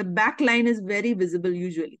 The back line is very visible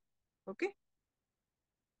usually. Okay.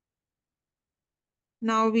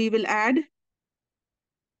 Now we will add.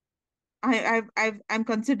 I'm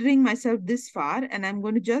considering myself this far, and I'm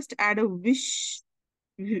going to just add a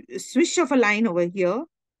swish of a line over here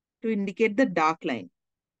to indicate the dark line.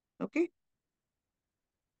 Okay.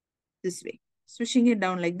 This way, swishing it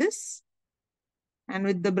down like this. And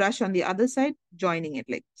with the brush on the other side, joining it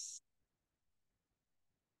like this.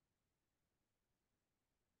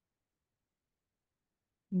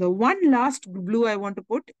 The one last blue I want to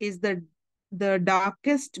put is the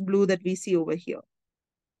darkest blue that we see over here.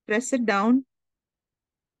 Press it down.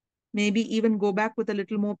 Maybe even go back with a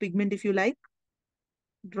little more pigment if you like.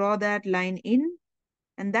 Draw that line in.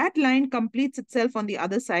 And that line completes itself on the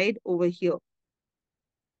other side over here.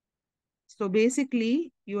 So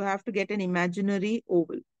basically, you have to get an imaginary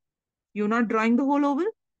oval. You're not drawing the whole oval.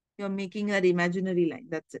 You're making that imaginary line.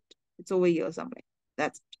 That's it. It's over here somewhere.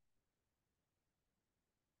 That's it.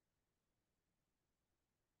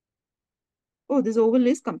 Oh, this oval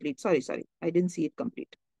is complete. Sorry. I didn't see it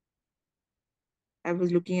complete. I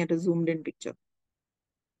was looking at a zoomed in picture.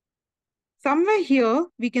 Somewhere here,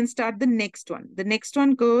 we can start the next one. The next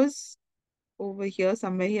one goes over here,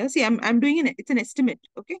 somewhere here. See, I'm doing it's an estimate,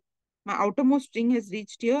 okay? My outermost ring has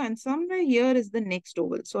reached here and somewhere here is the next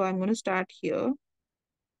oval. So I'm going to start here.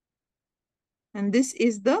 And this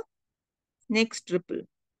is the next ripple.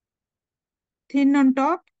 Thin on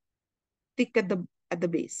top, thick at the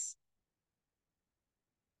base.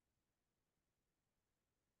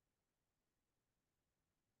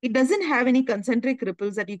 It doesn't have any concentric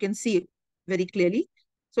ripples that you can see very clearly.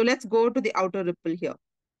 So let's go to the outer ripple here.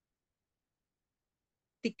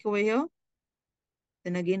 Thick over here.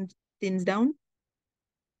 Then again thins down.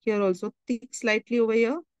 Here also thick slightly over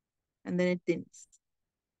here. And then it thins.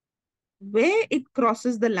 Where it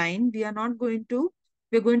crosses the line, we're going to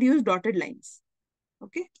use dotted lines.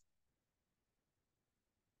 Okay.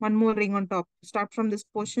 One more ring on top. Start from this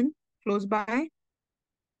portion, close by.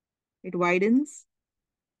 It widens.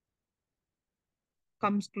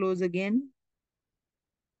 Comes close again.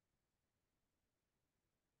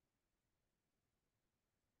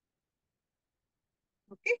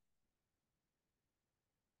 Okay.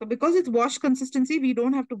 So because it's wash consistency, we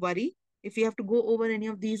don't have to worry. If we have to go over any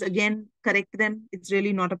of these again, correct them, it's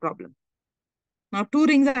really not a problem. Now 2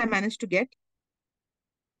 rings I managed to get.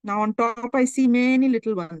 Now on top, I see many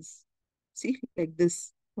little ones. See, like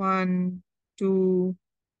this. 1, 2,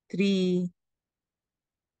 3.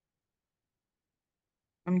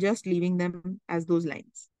 I'm just leaving them as those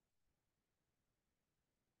lines.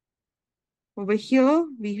 Over here,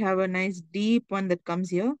 we have a nice deep one that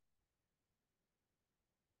comes here.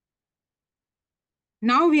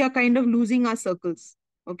 Now we are kind of losing our circles,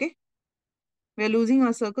 okay? We are losing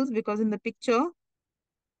our circles because in the picture,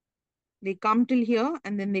 they come till here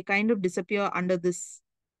and then they kind of disappear under this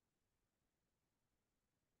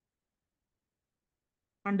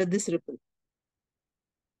ripple.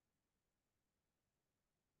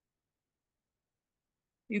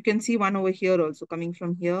 You can see one over here also coming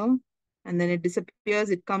from here and then it disappears.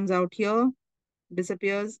 It comes out here,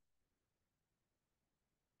 disappears.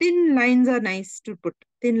 Thin lines are nice to put.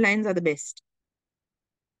 Thin lines are the best.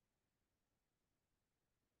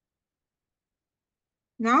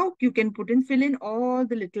 Now you can fill in all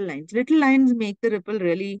the little lines. Little lines make the ripple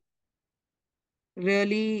really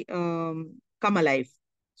come alive.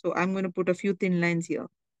 So I'm going to put a few thin lines here.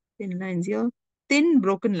 Thin lines here. Thin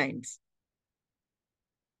broken lines.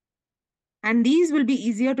 And these will be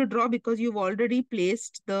easier to draw because you've already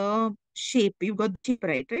placed the shape. You've got the shape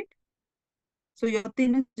right? So your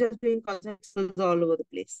thin is just doing concentric all over the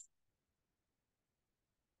place.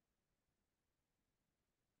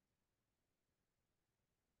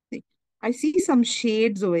 See, I see some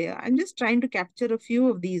shades over here. I'm just trying to capture a few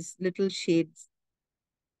of these little shades.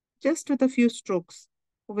 Just with a few strokes.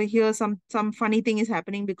 Over here, some funny thing is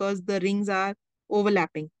happening because the rings are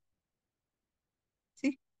overlapping.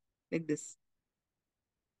 See, like this.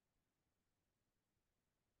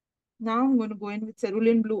 Now I'm going to go in with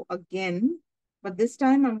cerulean blue again, but this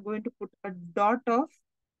time I'm going to put a dot of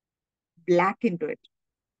black into it.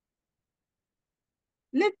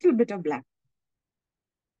 Little bit of black.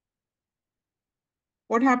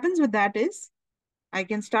 What happens with that is I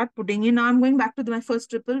can start putting in. Now I'm going back to my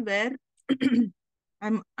first ripple where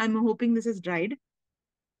I'm hoping this is dried.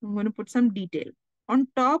 I'm going to put some detail. On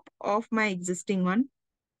top of my existing one,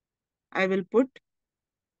 I will put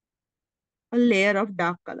a layer of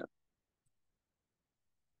dark color.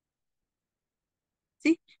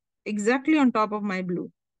 See, exactly on top of my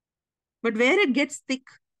blue. But where it gets thick,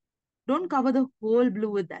 don't cover the whole blue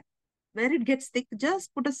with that. Where it gets thick,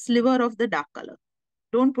 just put a sliver of the dark color.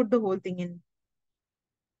 Don't put the whole thing in.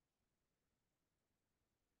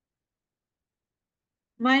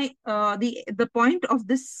 The point of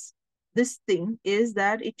this thing is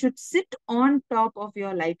that it should sit on top of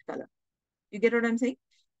your light color. You get what I'm saying?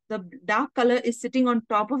 The dark color is sitting on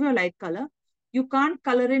top of your light color. You can't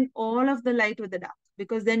color in all of the light with the dark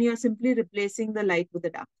because then you're simply replacing the light with the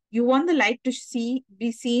dark. You want the light to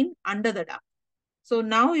be seen under the dark. So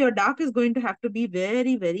now your dark is going to have to be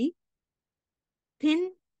very, very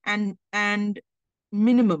thin and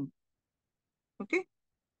minimum. Okay.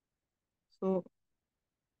 So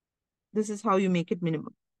this is how you make it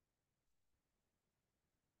minimum.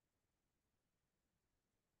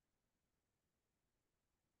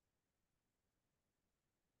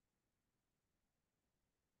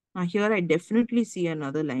 Now here I definitely see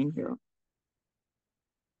another line here.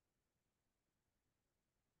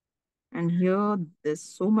 And here there's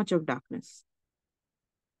so much of darkness,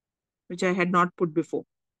 which I had not put before,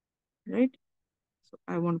 right? So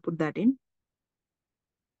I want to put that in.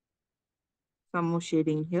 Some more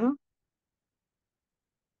shading here.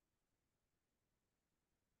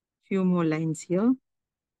 Few more lines here.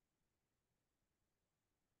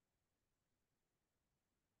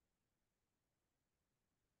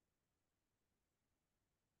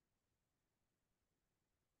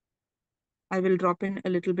 I will drop in a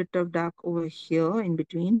little bit of dark over here in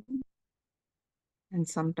between and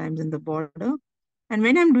sometimes in the border. And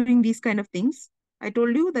when I'm doing these kind of things, I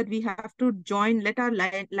told you that we have to join, let our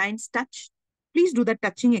lines touch. Please do that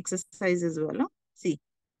touching exercise as well. Huh? See,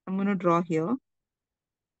 I'm going to draw here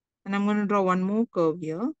and I'm going to draw one more curve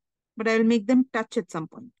here, but I will make them touch at some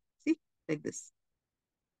point. See, like this.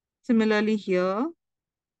 Similarly here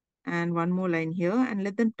and one more line here and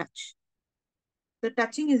let them touch. The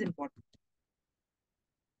touching is important.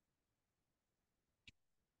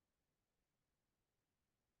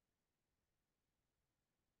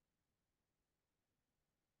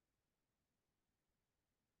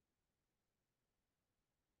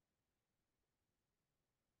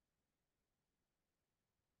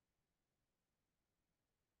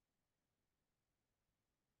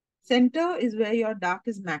 Center is where your dark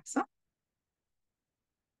is max. Huh?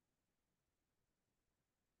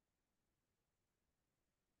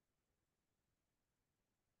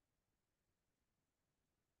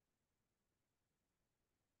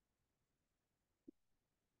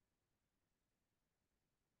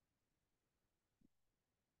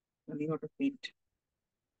 Running out of paint.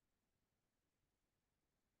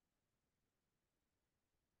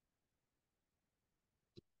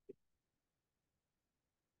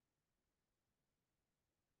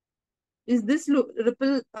 Is this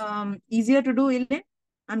ripple easier to do, Elaine?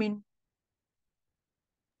 I mean,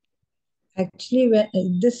 Actually,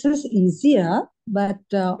 this is easier, but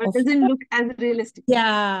of doesn't look as realistic.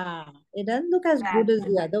 yeah, it doesn't look as good as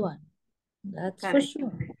the other one. That's for Correct.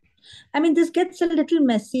 sure. I mean, this gets a little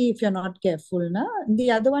messy if you're not careful, na?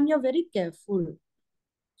 The other one, you're very careful.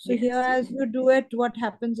 So Yes, here, yes. as you do it, what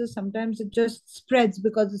happens is sometimes it just spreads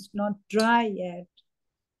because it's not dry yet.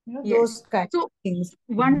 You know, those Yes. kind of So things.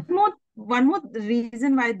 one more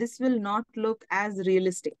reason why this will not look as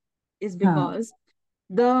realistic is Huh. because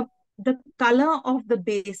the color of the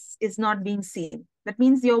base is not being seen. That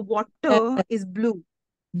means your water is blue.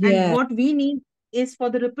 And Yeah, what we need is for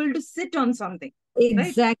the ripple to sit on something. Right?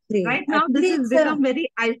 exactly. Right now, this Actually, has it's become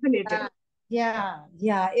very isolated. yeah.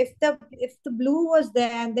 If the blue was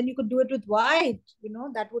there and then you could do it with white,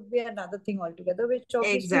 that would be another thing altogether, which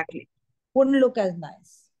obviously Exactly. wouldn't look as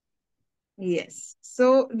nice. Yes.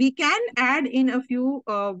 So we can add in a few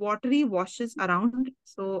watery washes around.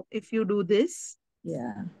 So if you do this,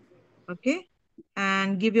 Yeah. okay,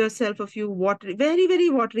 and give yourself a few watery, very, very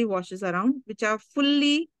watery washes around, which are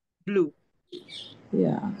fully blue.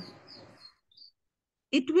 Yeah.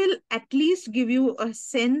 It will at least give you a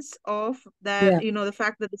sense of that, Yeah. the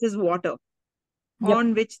fact that this is water Yep.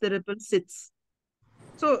 on which the ripple sits.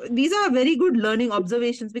 So these are very good learning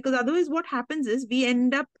observations, because otherwise what happens is we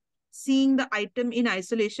end up seeing the item in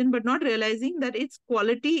isolation, but not realizing that its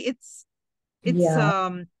quality, its Yeah.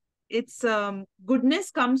 um its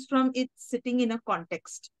goodness comes from it sitting in a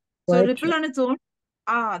context. So Quite ripple right. on its own,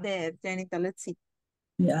 there, Janika, let's see.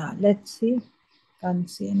 Yeah. Let's see. Can't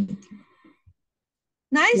see anything.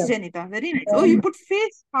 Nice, Love. Janita, very nice. Oh, you put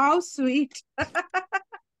fish. How sweet. You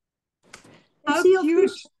How see your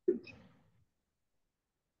cute. fish?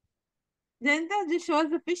 Janita, just show us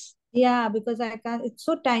the fish. Yeah, because I can't. It's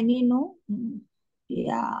so tiny, no?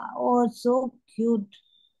 Yeah. Oh, so cute. Oh,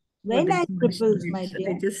 Very this nice brush ripples, my strokes.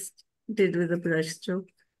 I dear. just did with a brush stroke.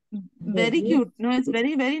 Very Very, cute. No, it's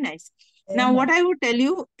very, very nice. very Now, what nice. I would tell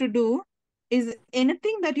you to do is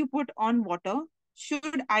anything that you put on water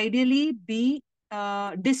should ideally be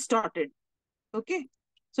distorted. Okay.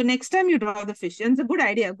 So next time you draw the fish, and it's a good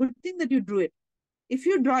idea, good thing that you drew it. If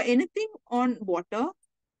you draw anything on water,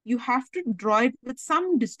 you have to draw it with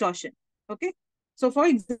some distortion. Okay. So for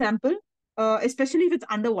example, especially if it's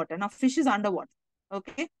underwater. Now, fish is underwater.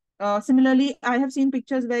 Okay. Similarly, I have seen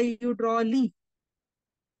pictures where you draw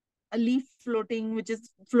a leaf floating, which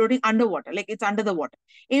is floating underwater, like it's under the water.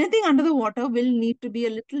 Anything under the water will need to be a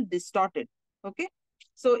little distorted. Okay.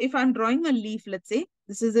 So if I'm drawing a leaf, let's say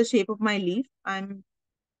this is the shape of my leaf.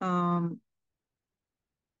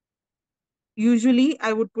 Usually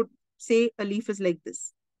I would say a leaf is like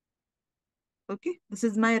this. Okay. This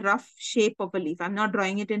is my rough shape of a leaf. I'm not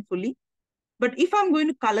drawing it in fully. But if I'm going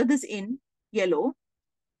to color this in yellow,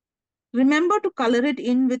 remember to color it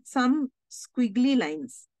in with some squiggly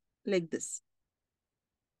lines like this.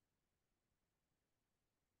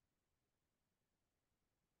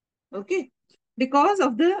 Okay. Because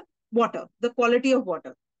of the water, the quality of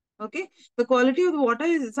water. Okay, the quality of the water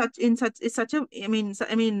is such a,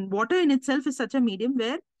 water in itself is such a medium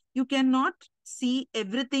where you cannot see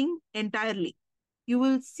everything entirely. You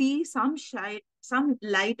will see some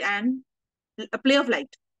light and a play of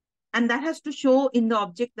light, and that has to show in the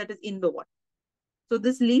object that is in the water. So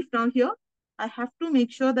this leaf down here, I have to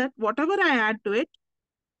make sure that whatever I add to it,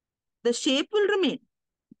 the shape will remain,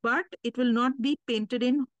 but it will not be painted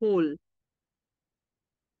in whole.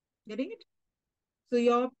 Getting it? So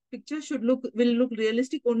your picture will look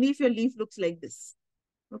realistic only if your leaf looks like this.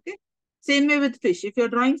 Okay. Same way with fish. If you're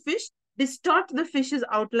drawing fish, distort the fish's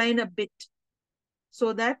outline a bit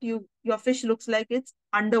so that your fish looks like it's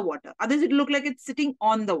underwater. Otherwise, it look like it's sitting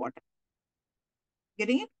on the water.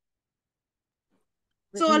 Getting it?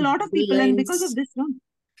 So a lot of people, and because of this one.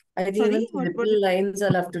 I think Sorry, even ripple lines,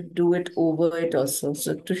 I'll have to do it over it also,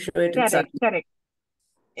 so to show it exactly. Correct.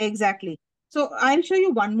 Exactly. So I'll show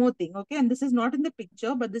you one more thing, okay? And this is not in the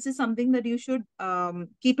picture, but this is something that you should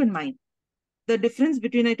keep in mind. The difference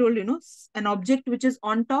between, I told you, an object which is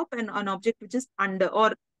on top and an object which is under,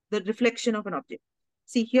 or the reflection of an object.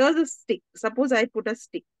 See, here's a stick. Suppose I put a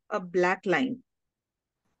stick, a black line.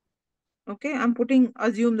 Okay,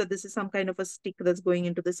 assume that this is some kind of a stick that's going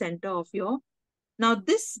into the center of your. Now,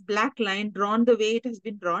 this black line drawn the way it has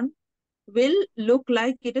been drawn will look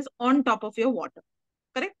like it is on top of your water.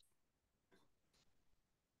 Correct?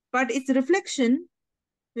 But its reflection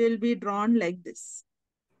will be drawn like this.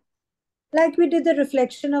 Like we did the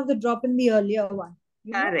reflection of the drop in the earlier one.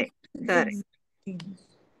 Correct.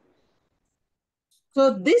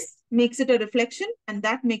 So this makes it a reflection and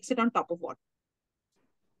that makes it on top of water.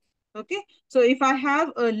 Okay. So if I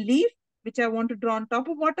have a leaf which I want to draw on top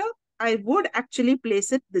of water, I would actually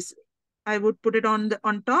place it this way. I would put it on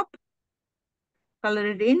top, color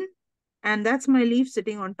it in, and that's my leaf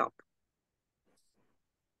sitting on top.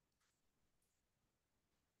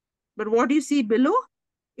 But what you see below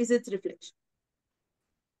is its reflection.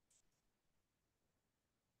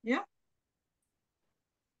 Yeah.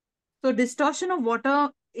 So distortion of water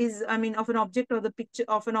is, of an object, or the picture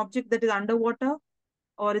of an object that is underwater,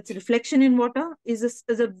 or its reflection in water is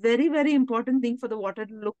a very, very important thing for the water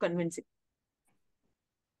to look convincing.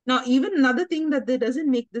 Now, even another thing that doesn't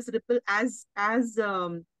make this ripple as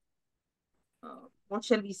what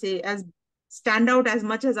shall we say, as stand out as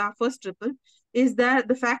much as our first ripple is that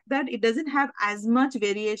the fact that it doesn't have as much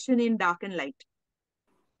variation in dark and light.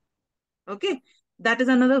 Okay. That is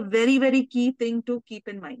another very, very key thing to keep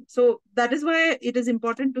in mind. So that is why it is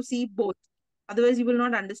important to see both. Otherwise, you will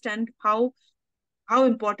not understand how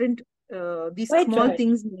important these small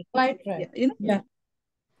things make. Quite right. Yeah.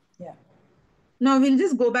 Now we'll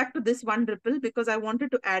just go back to this one ripple because I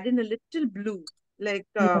wanted to add in a little blue. Like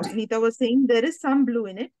Nita was saying, there is some blue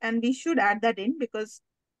in it, and we should add that in because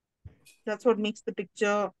that's what makes the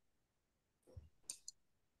picture.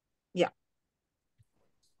 Yeah.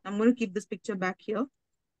 I'm going to keep this picture back here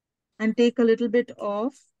and take a little bit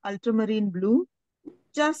of ultramarine blue,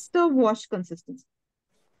 just a wash consistency.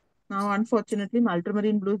 Now, unfortunately, my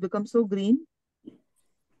ultramarine blue has become so green.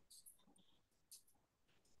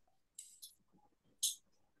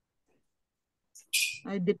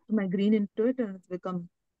 I dipped my green into it and it's become,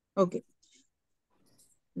 okay.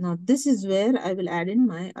 Now, this is where I will add in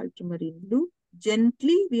my ultramarine blue.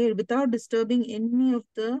 Gently, without disturbing any of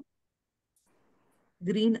the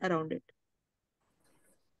green around it.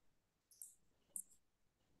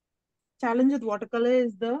 Challenge with watercolor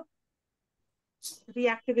is the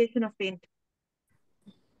reactivation of paint.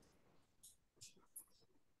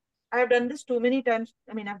 I have done this too many times.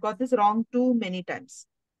 I've got this wrong too many times.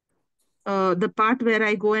 The part where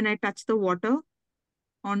I go and I touch the water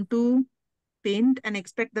onto paint and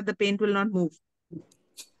expect that the paint will not move.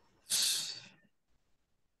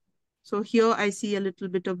 So here I see a little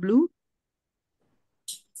bit of blue,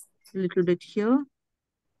 a little bit here.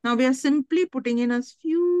 Now we are simply putting in a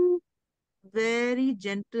few very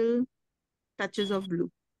gentle touches of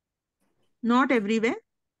blue. Not everywhere,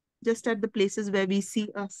 just at the places where we see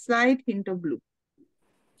a slight hint of blue.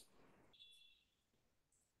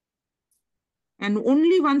 And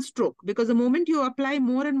only one stroke, because the moment you apply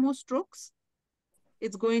more and more strokes,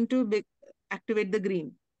 it's going to activate the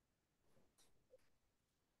green.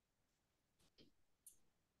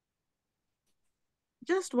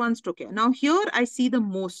 Just one stroke here. Now here I see the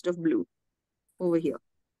most of blue over here.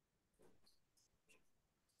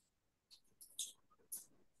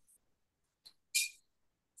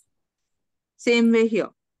 Same way here.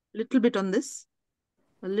 Little bit on this.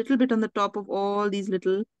 A little bit on the top of all these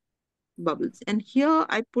little bubbles. And here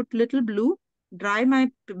I put little blue, dry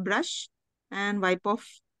my brush and wipe off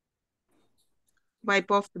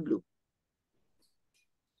the blue.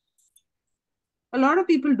 A lot of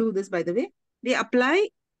people do this, by the way. They apply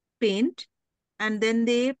paint and then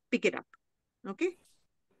they pick it up. Okay.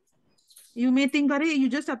 You may think, Are, you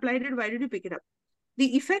just applied it. Why did you pick it up?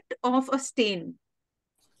 The effect of a stain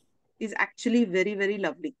is actually very, very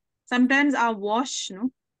lovely. Sometimes our wash,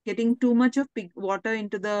 getting too much of water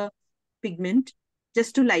into the pigment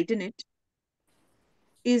just to lighten it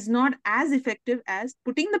is not as effective as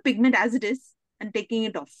putting the pigment as it is and taking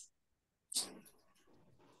it off.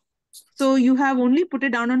 So you have only put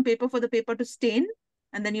it down on paper for the paper to stain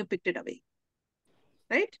and then you picked it away,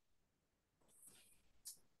 right?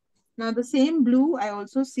 Now the same blue, I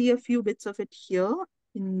also see a few bits of it here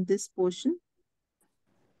in this portion.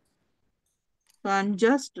 So I'm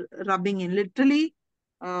just rubbing in, literally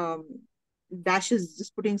dashes,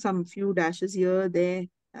 just putting some few dashes here, there,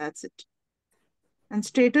 that's it. And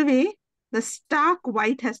straight away, the stark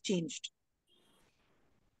white has changed.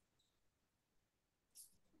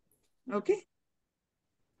 Okay.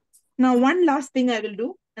 Now, one last thing I will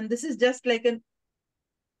do, and this is just like an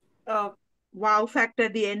wow factor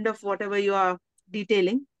at the end of whatever you are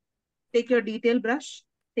detailing. Take your detail brush,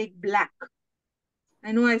 take black.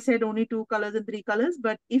 I know I said only 2 colors and 3 colors,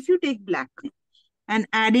 but if you take black and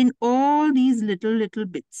add in all these little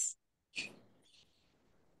bits.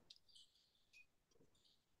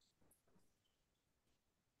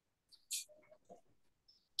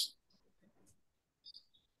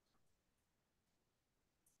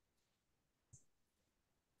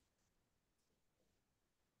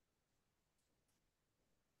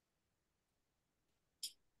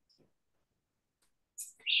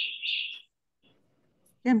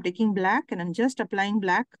 I'm taking black and I'm just applying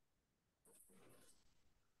black.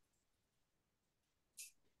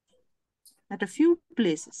 At a few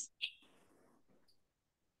places.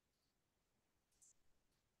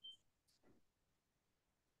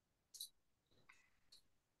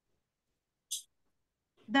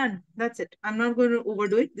 Done. That's it. I'm not going to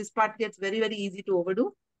overdo it. This part gets very, very easy to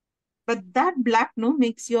overdo. But that black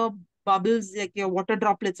makes your bubbles, like your water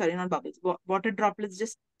droplets, sorry, not bubbles, water droplets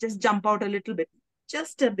just jump out a little bit.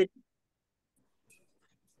 Just a bit.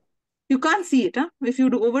 You can't see it. If you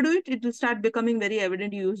overdo it, it will start becoming very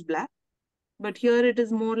evident you use black. But here it is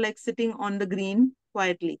more like sitting on the green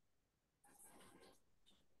quietly.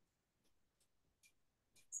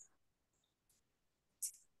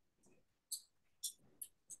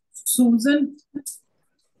 Susan,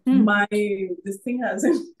 this thing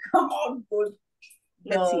hasn't come out good.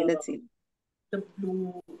 Let's see. The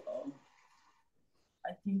blue,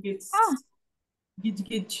 I think it's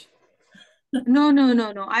gidge.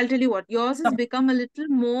 No. I'll tell you what. Yours has become a little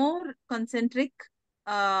more concentric.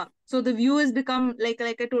 So the view has become like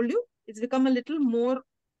I told you, it's become a little more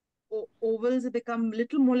ovals have become a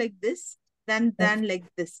little more like this than like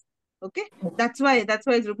this. Okay, that's why it's,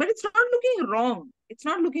 but it's not looking wrong. It's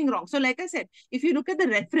not looking wrong. So like I said, if you look at the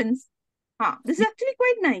reference, this is actually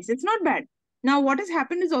quite nice. It's not bad. Now what has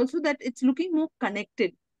happened is also that it's looking more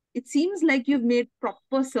connected. It seems like you've made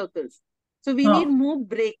proper circles. So we need more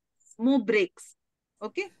breaks.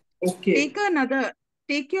 Okay.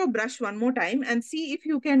 Take your brush one more time and see if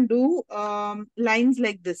you can do lines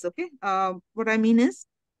like this. Okay. What I mean is,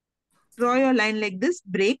 draw your line like this,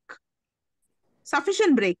 break,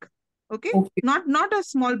 sufficient break. Okay. Not a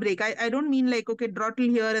small break. I don't mean like, okay, draw till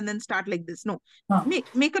here and then start like this. No,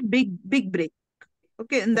 make a big break.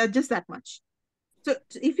 Okay. And that's just that much. So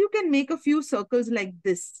if you can make a few circles like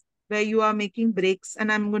this, where you are making breaks,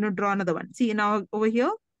 and I'm going to draw another one. See now over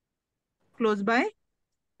here, close by,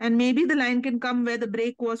 and maybe the line can come where the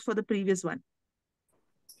break was for the previous one.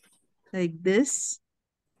 Like this,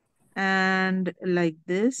 and like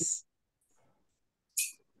this.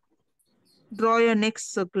 Draw your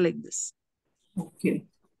next circle like this. Okay.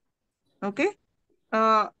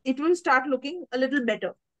 It will start looking a little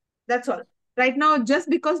better. That's all. Right now, just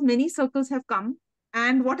because many circles have come,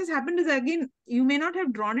 and what has happened is, again, you may not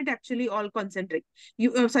have drawn it actually all concentric.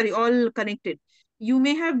 All connected. You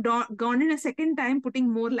may have gone in a second time putting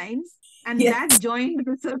more lines, and that joined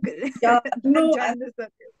the circle. Yeah, joined the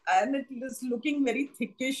circle. And it is looking very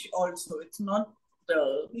thickish also. It's not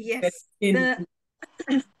yes.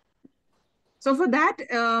 So for that,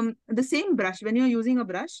 the same brush, when you're using a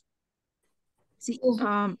brush, see,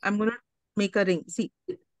 I'm going to make a ring. See,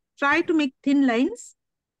 try to make thin lines,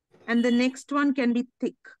 and the next one can be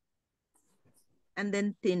thick, and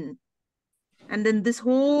then thin. And then this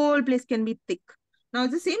whole place can be thick. Now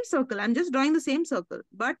it's the same circle. I'm just drawing the same circle,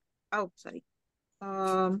 but, but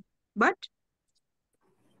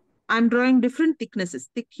I'm drawing different thicknesses.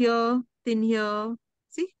 Thick here, thin here.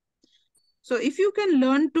 See? So if you can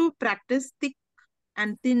learn to practice thick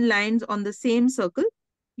and thin lines on the same circle,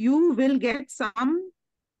 you will get some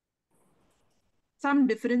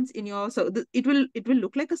difference in your, so it will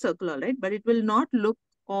look like a circle, all right, but it will not look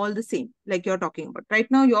all the same like you're talking about. Right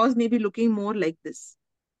now, yours may be looking more like this.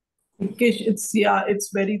 Pinkish, it's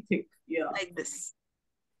very thick. Yeah. Like this,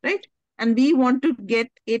 right? And we want to get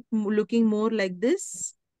it looking more like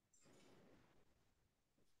this.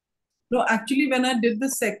 No, actually, when I did the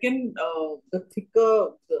second, the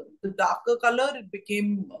thicker, the darker color, it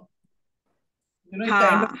became, it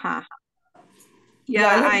kind of. Yeah,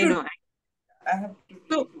 I'll have I to. know. I have to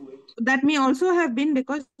So redo it. that may also have been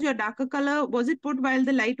because your darker color, was it put while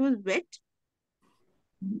the light was wet?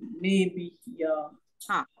 Maybe, yeah.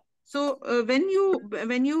 So when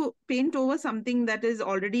you paint over something that is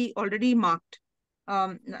already marked,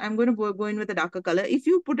 I'm going to go in with a darker color. If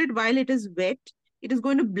you put it while it is wet, it is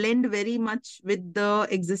going to blend very much with the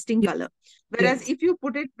existing color. Whereas if you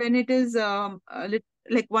put it when it is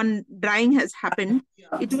like one drying has happened,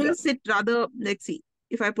 it will sit rather, let's see,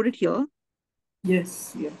 if I put it here.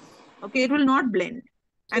 Yes. Okay, it will not blend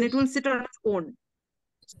and it will sit on its own.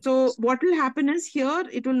 So what will happen is here,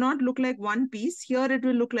 it will not look like one piece. Here, it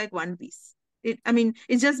will look like one piece.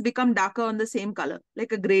 It's just become darker on the same color,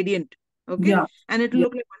 like a gradient. Okay. Yeah. And it will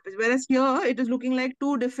look like one piece. Whereas here, it is looking like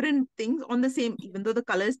two different things on the same, even though the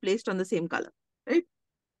color is placed on the same color. Right.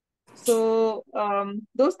 So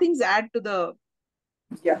those things add to the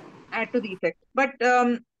effect. But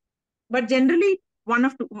generally,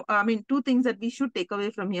 two things that we should take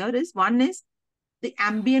away from here is, one is the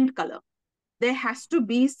ambient color. There has to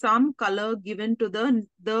be some color given to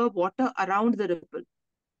the water around the ripple.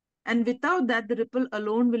 And without that, the ripple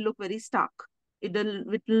alone will look very stark. It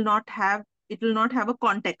will not have a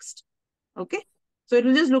context. Okay. So it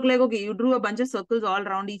will just look like, okay, you drew a bunch of circles all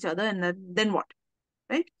around each other and then what?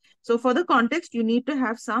 Right. So for the context, you need to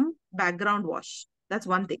have some background wash. That's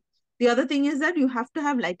one thing. The other thing is that you have to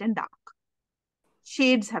have light and dark.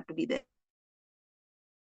 Shades have to be there.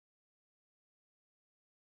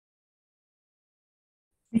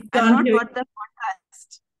 I've not got the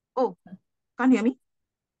contrast. Oh, can't hear me?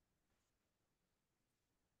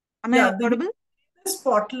 Am I audible? The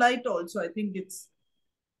spotlight also, I think it's.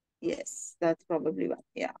 Yes, that's probably one.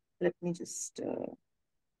 Yeah, let me just.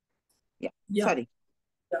 Sorry.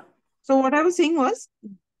 Yeah. So what I was saying was,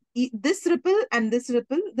 this ripple and this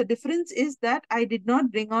ripple, the difference is that I did not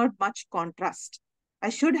bring out much contrast. I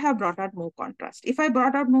should have brought out more contrast. If I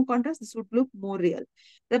brought out more contrast, this would look more real.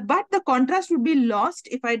 But the contrast would be lost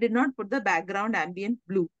if I did not put the background ambient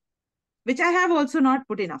blue, which I have also not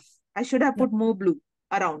put enough. I should have put more blue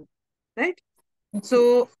around, right? Okay.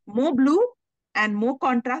 So more blue and more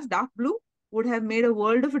contrast, dark blue, would have made a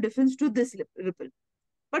world of a difference to this ripple.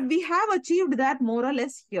 But we have achieved that more or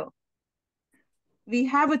less here.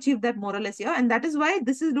 And that is why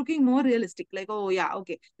this is looking more realistic. Like, oh yeah,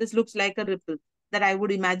 okay, this looks like a ripple that I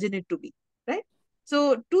would imagine it to be, right?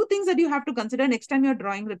 So two things that you have to consider next time you're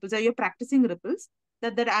drawing ripples, or you're practicing ripples,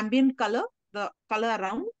 that ambient color, the color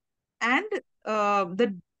around, and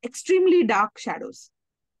the extremely dark shadows,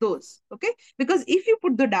 those, okay? Because if you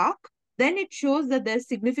put the dark, then it shows that there's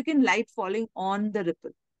significant light falling on the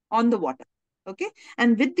ripple, on the water, okay?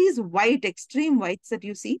 And with these white, extreme whites that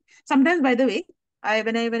you see, sometimes, by the way,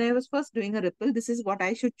 when I was first doing a ripple, this is what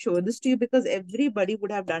I should show this to you, because everybody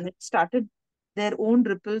would have done it, started their own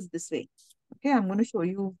ripples this way. Okay, I'm going to show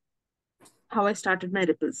you how I started my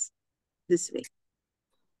ripples this way.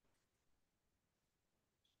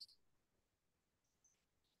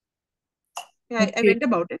 Yeah, I went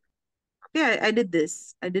about it. Okay, I did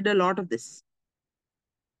this. I did a lot of this.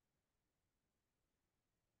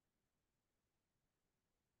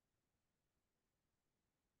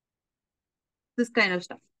 This kind of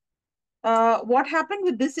stuff. What happened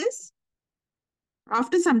with this is,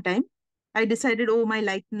 after some time, I decided, oh, my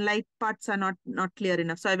light parts are not clear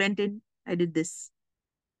enough. So I went in, I did this.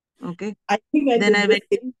 Okay. I think I went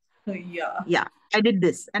in. Yeah, I did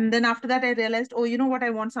this. And then after that, I realized, oh, you know what?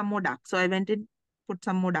 I want some more dark. So I went in, put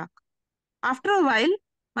some more dark. After a while,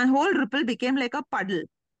 my whole ripple became like a puddle.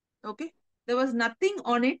 Okay. There was nothing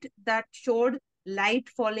on it that showed light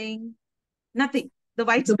falling, nothing. The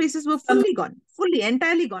white spaces were fully gone,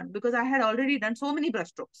 entirely gone, because I had already done so many brush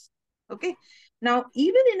strokes. Okay. Now,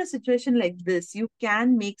 even in a situation like this, you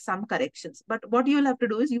can make some corrections. But what you will have to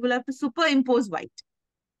do is, you will have to superimpose white,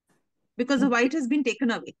 because the white has been taken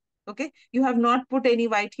away. Okay. You have not put any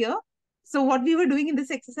white here. So what we were doing in this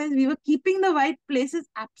exercise, we were keeping the white places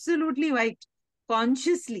absolutely white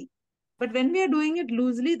consciously. But when we are doing it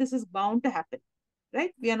loosely, this is bound to happen,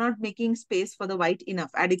 right? We are not making space for the white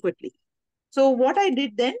enough adequately. So what I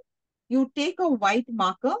did then, you take a white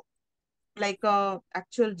marker, like a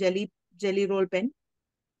actual jelly roll pen,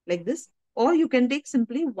 like this, or you can take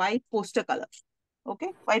simply white poster color. Okay,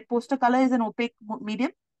 white poster color is an opaque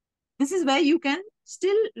medium. This is where you can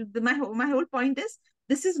still, my whole point is,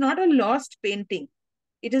 this is not a lost painting.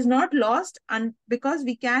 It is not lost, and because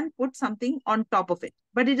we can put something on top of it,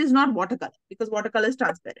 but it is not watercolor because watercolor is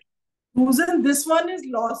transparent. Susan, this one is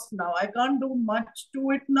lost now. I can't do much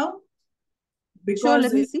to it now because Sure,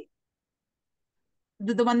 let me see.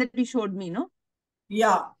 The one that you showed me, no?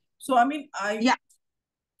 Yeah. So I mean, Yeah.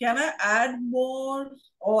 Can I add more,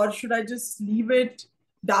 or should I just leave it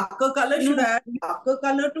darker color? No, should I add darker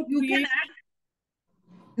color to you create? can add.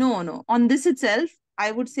 No. On this itself,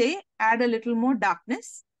 I would say add a little more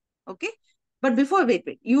darkness. Okay. But before,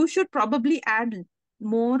 wait. You should probably add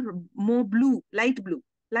more blue, light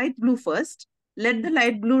blue first. Let the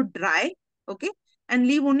light blue dry. Okay. And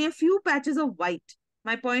leave only a few patches of white.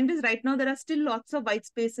 My point is, right now, there are still lots of white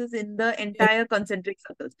spaces in the entire concentric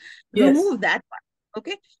circles. Yes. Remove that part.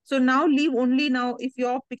 Okay. So now leave only now, if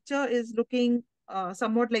your picture is looking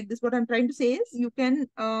somewhat like this, what I'm trying to say is you can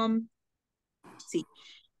see.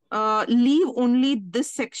 Leave only this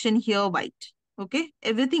section here white. Okay.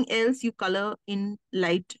 Everything else you color in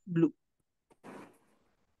light blue.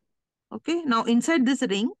 Okay. Now inside this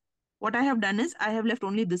ring, what I have done is I have left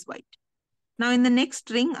only this white. Now in the next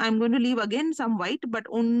ring, I'm going to leave again some white, but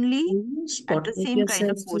only at the same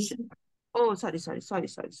kind of portion. Oh, sorry.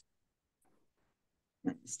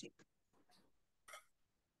 My mistake.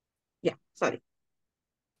 Yeah, sorry.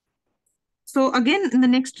 So again, in the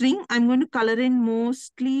next ring, I'm going to color in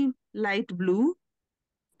mostly light blue,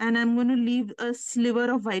 and I'm going to leave a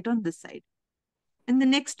sliver of white on this side. In the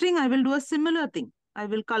next string, I will do a similar thing. I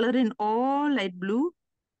will color in all light blue,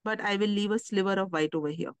 but I will leave a sliver of white over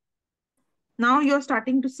here. Now you're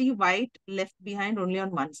starting to see white left behind only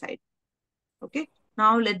on one side. Okay.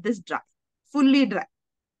 Now let this dry, fully dry.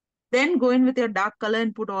 Then go in with your dark color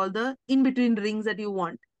and put all the in-between rings that you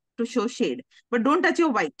want to show shade. But don't touch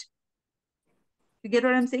your white. You get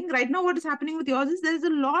what I'm saying? Right now, what is happening with yours is there is a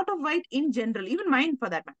lot of white in general, even mine for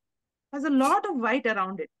that matter, has a lot of white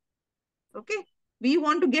around it. Okay. We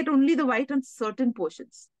want to get only the white on certain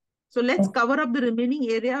portions. So let's cover up the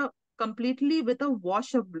remaining area completely with a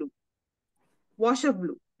wash of blue. Wash of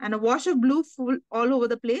blue. And a wash of blue full all over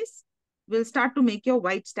the place will start to make your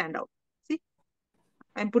white stand out. See?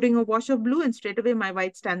 I'm putting a wash of blue and straight away my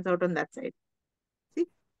white stands out on that side. See?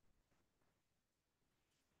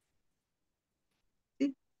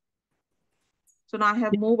 See? So now I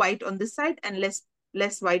have more white on this side and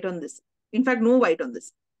less white on this. In fact, no white on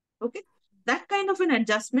this. Okay? That kind of an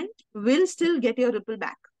adjustment will still get your ripple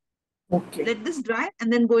back. Okay. Let this dry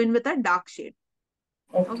and then go in with a dark shade.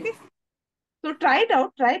 Okay. So try it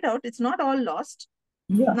out. It's not all lost.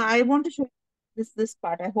 Yeah. Now I want to show you this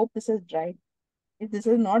part. I hope this is dried. If this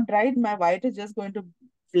is not dried, my white is just going to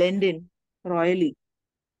blend in royally.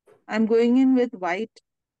 I'm going in with white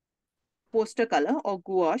poster color or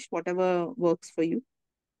gouache, whatever works for you.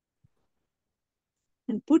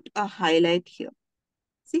 And put a highlight here.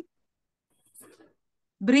 See?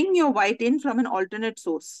 Bring your white in from an alternate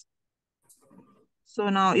source. So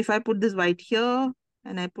now if I put this white here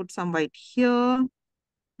and I put some white here,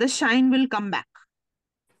 the shine will come back.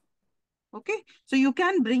 Okay. So you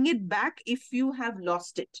can bring it back if you have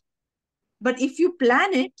lost it. But if you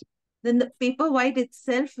plan it, then the paper white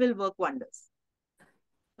itself will work wonders.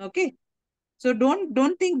 Okay. So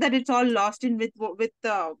don't think that it's all lost in with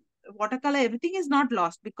watercolor. Everything is not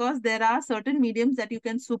lost because there are certain mediums that you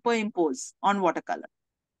can superimpose on watercolor.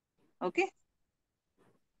 Okay.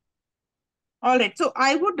 All right. So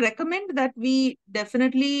I would recommend that we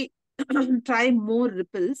definitely try more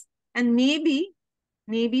ripples, and maybe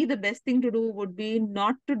the best thing to do would be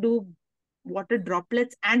not to do water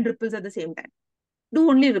droplets and ripples at the same time. Do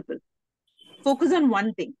only ripple. Focus on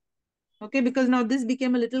one thing. Okay, because now this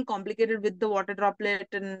became a little complicated with the water droplet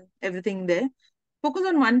and everything there. Focus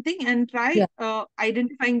on one thing and try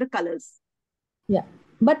identifying the colors. Yeah.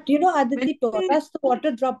 But Aditi taught us the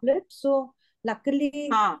water droplet. So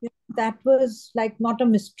luckily that was like not a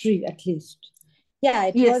mystery, at least. Yeah,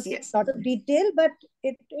 it was a lot of detail, but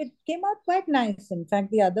it came out quite nice. In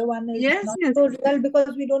fact, the other one is not so real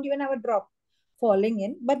because we don't even have a drop falling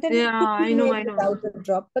in. But then it could be made without a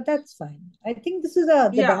drop, but that's fine. I think this is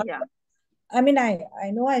the dark. I mean, I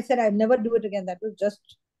know I said I'd never do it again. That was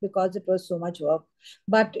just because it was so much work.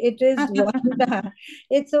 But it is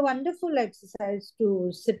it's a wonderful exercise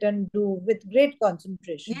to sit and do with great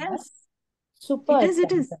concentration. Yes. Super.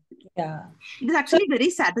 It is. Yeah. It is actually very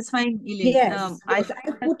satisfying, Elaine. Yes. I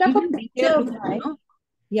put up a picture of mine.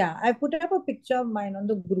 Yeah, I put up a picture of mine on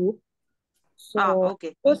the group. So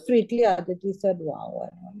so sweetly Aditi said, wow.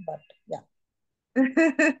 But yeah.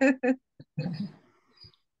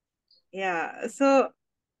 Yeah. So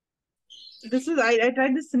this is I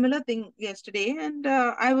tried this similar thing yesterday, and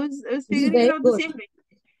I was This is figuring it very out the good. same way.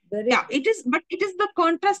 Very Yeah, good. it is, but it is the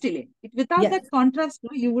contrast, Elaine. Without Yes. that contrast, no,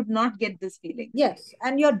 you would not get this feeling. Yes.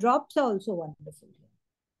 And your drops are also wonderful.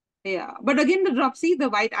 Yeah, but again, the drop, see the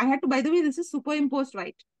white. I had to. By the way, this is superimposed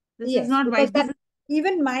white. This is Yes, not because white. This that is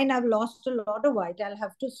even mine, I've lost a lot of white. I'll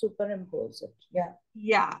have to superimpose it.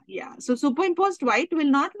 Yeah. yeah. So superimposed white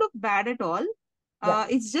will not look bad at all. Yeah.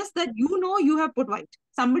 It's just that you know you have put white.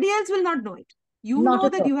 Somebody else will not know it. You Not know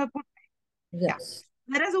at that all. you have put. Yeah. Yes.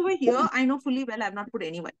 Whereas over here, I know fully well I have not put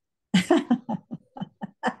any white.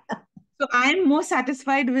 So I'm more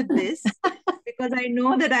satisfied with this because I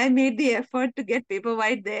know that I made the effort to get paper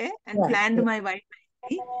white there and Right. planned Yeah. my white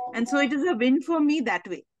nicely. And so it is a win for me that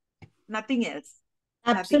way. Nothing else.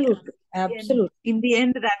 Nothing else. Absolutely. Absolutely. In the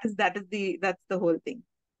end, that's the whole thing.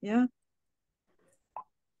 Yeah. Nice.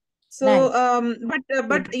 So,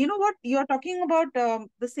 but you know what? You're talking about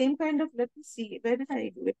the same kind of. Let me see. Where did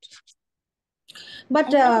I do it?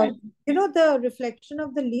 But I have it. the reflection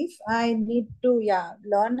of the leaf, I need to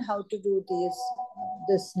learn how to do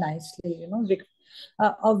this nicely.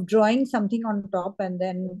 Of drawing something on top and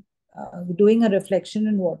then doing a reflection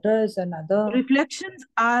in water is Reflections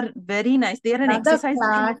are very nice. They are an another exercise in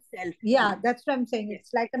class. itself. Yeah, that's what I'm saying. Yes.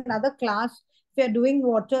 It's like another class. If you're doing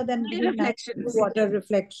water, then Only it'll be nice to do reflections. water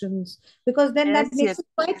reflections because then Yes, that makes yes. it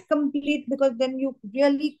quite complete because then you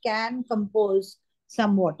really can compose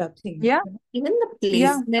some water things. Yeah, Even the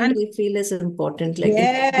yeah. placement And I feel is important. Like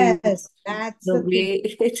Yes, that's the the thing. way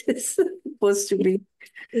it is supposed to be.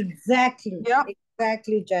 Exactly, yeah,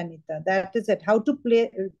 exactly, Janita. That is it. How to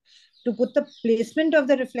to put the placement of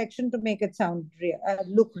the reflection to make it sound real,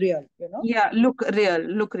 look real. yeah, look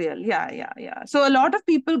real. Yeah. So a lot of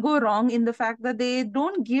people go wrong in the fact that they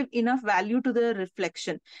don't give enough value to the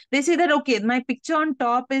reflection. They say that, okay, my picture on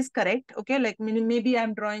top is correct. Okay, like maybe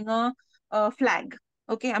I'm drawing a flag.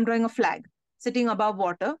 Okay, I'm drawing a flag sitting above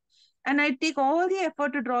water. And I take all the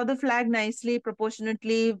effort to draw the flag nicely,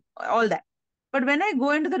 proportionately, all that. But when I go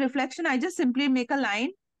into the reflection, I just simply make a line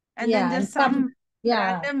and then Yeah, and just some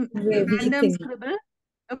random wavy random thing. scribble.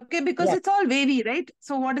 Okay, because Yeah, it's all wavy, right?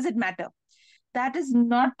 So what does it matter? That is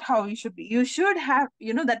not how you should be. You should have,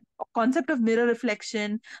 that concept of mirror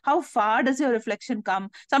reflection. How far does your reflection come?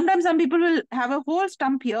 Sometimes some people will have a whole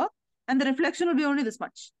stump here and the reflection will be only this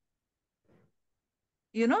much.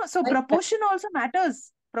 So like that. proportion also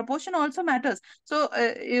matters. Proportion also matters. So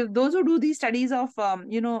if those who do these studies of,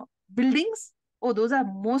 buildings, oh, those are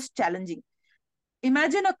most challenging.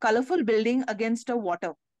 Imagine a colorful building against a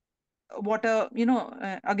water,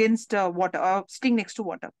 against water, or sitting next to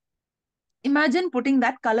water. Imagine putting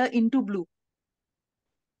that color into blue.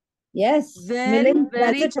 Yes, Very, Milind does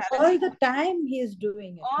very it all challenging. the time. He is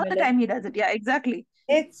doing it. All the Milind. time he does it. Yeah, exactly.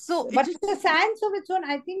 So it But is, it's a science of its own.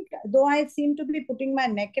 I think, though I seem to be putting my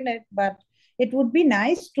neck in it, but it would be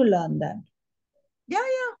nice to learn that. yeah,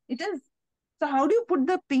 it is. So how do you put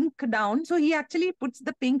the pink down? So he actually puts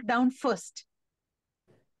the pink down first.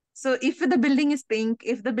 So if the building is pink,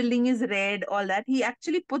 if the building is red, all that, he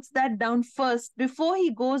actually puts that down first before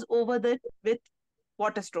he goes over with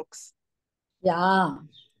water strokes. Yeah,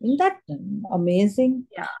 isn't that amazing?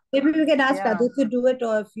 Yeah. Maybe we can ask Yeah. Adi to do it,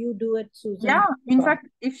 or if you do it, Susan. Yeah. In fact,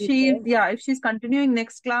 if she's continuing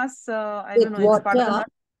next class, I don't With know, it's part of the water,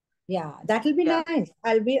 yeah, that will be yeah. nice.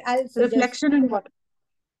 I'll suggest. Reflection in water.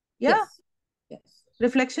 Yeah. Yes, yes.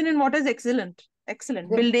 Reflection in water is excellent.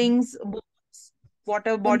 Excellent. Buildings, boats,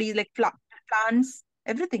 water bodies like plants,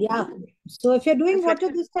 everything. Yeah. So if you're doing water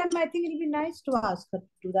Reflection. this time, I think it'll be nice to ask her to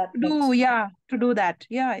do that To do that.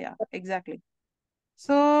 Yeah, exactly.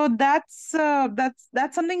 So that's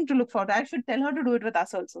something to look forward to. I should tell her to do it with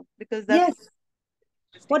us also because Yes.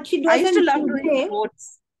 that's What she I does used to in love doing today,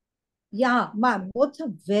 boats. yeah, boats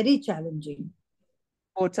are very challenging.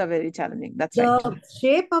 Boats are very challenging. That's right. The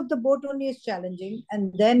shape of the boat only is challenging,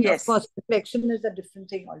 and then of Yes. course reflection is a different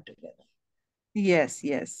thing altogether. Yes.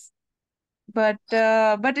 But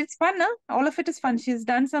it's fun, huh? All of it is fun. She's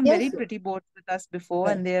done some very Yes. pretty boats with us before,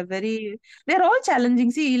 Yes. and they're all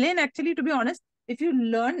challenging. See, Elaine, actually, to be honest, if you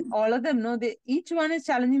learn all of them, no, each one is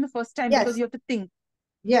challenging the first time because Yes. you have to think.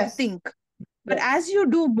 Yes. But Yes. as you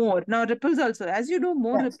do more, now ripples also, as you do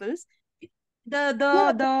more Yes. ripples, Yeah,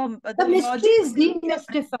 the the mystery logic is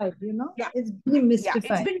demystified, yeah, It's it's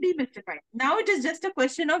demystified. been demystified. Now it is just a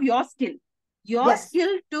question of your skill. Your Yes.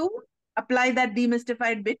 skill to apply that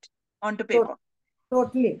demystified bit onto paper.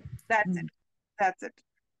 Totally. That's it.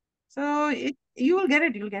 So you will get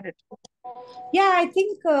it. You'll get it. Yeah, I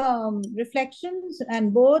think reflections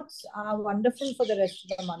and boats are wonderful for the rest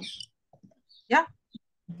of the month. Yeah.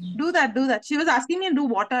 Do that, do that. She was asking me to do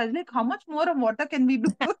water. I was like, how much more of water can we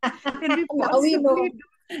do? Can we Now we know. possibly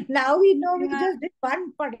do? Now we know. We Yeah. just did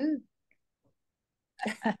one puddle.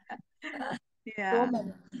 So Yeah.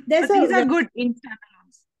 many. There's But these are a good in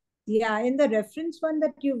standalones. yeah, in the reference one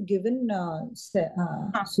that you've given,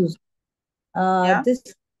 Huh. Susan, Yeah. this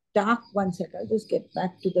dark one second. I'll just get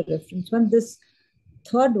back to the reference one. This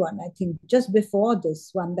third one, I think, just before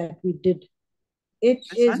this one that we did, it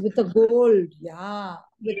This is one? with the gold. Yeah,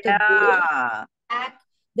 with the gold Yeah. black.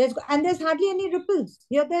 There's hardly any ripples.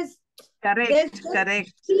 Here there's Correct. just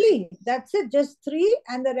Correct. three. That's it, just three,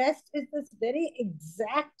 and the rest is this very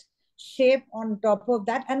exact shape on top of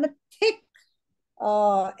that, and a thick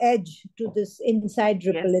edge to this inside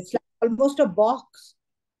ripple. Yes. It's like almost a box.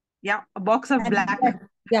 Yeah. A box of And black.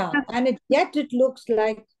 yeah, and yet it looks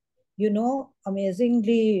like,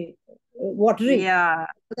 amazingly watery. Yeah.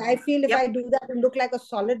 But I feel if Yep. I do that, it'll look like a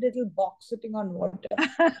solid little box sitting on water.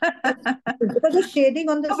 Because the shading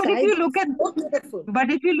on the No, but if sides you is look at so beautiful.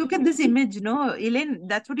 this image, Elaine,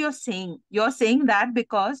 that's what you're saying. You're saying that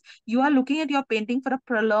because you are looking at your painting for a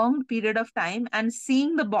prolonged period of time and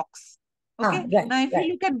seeing the box. Okay. Right, Now, if you right.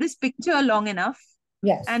 look at this picture long enough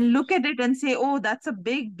Yes. and look at it and say, oh, that's a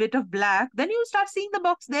big bit of black, then you start seeing the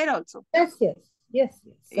box there also. Yes, yes, yes,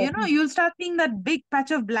 yes. Certainly. You'll start seeing that big patch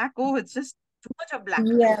of black. Oh, it's just too much of black.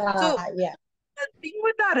 Yeah, So yeah. the thing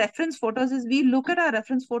with our reference photos is we look at our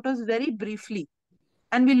reference photos very briefly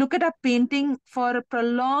and we look at our painting for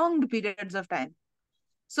prolonged periods of time.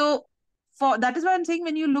 So for that is why I'm saying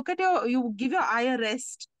when you look at you give your eye a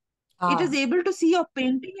rest, it is able to see your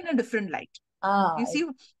painting in a different light. You see,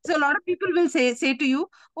 so a lot of people will say to you,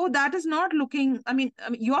 oh, that is not looking, I mean,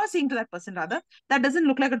 you are saying to that person rather, that doesn't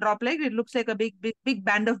look like a drop leg, it looks like a big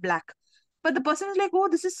band of black. But the person is like, oh,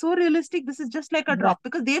 this is so realistic, this is just like a Right. drop,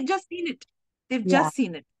 because they've just seen it. They've Yeah. just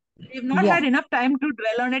seen it. They've not Yeah. had enough time to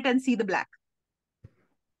dwell on it and see the black.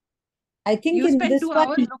 I think You in spend this 2 one, hours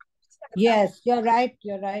looking at the black. yes, you're right,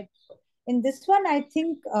 you're right. In this one, I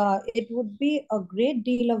think it would be a great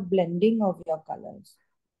deal of blending of your colors,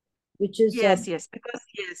 which is, Yes, because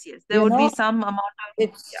there would be some amount of,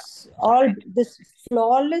 it's all this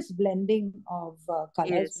flawless blending of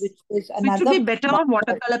colors, yes, which is which should another be better on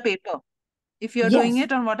watercolor paper. If you're doing Yes,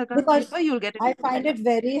 it on watercolor because paper, you'll get it I find better. it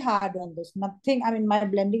very hard on this. Nothing, I mean, my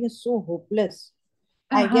blending is so hopeless.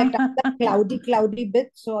 I get the cloudy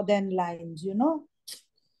bits or then lines, Yeah.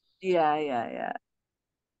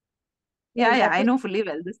 Well, Yeah, that I is know fully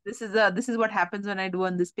well. This is what happens when I do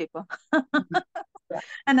on this paper. yeah.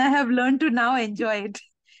 And I have learned to now enjoy it.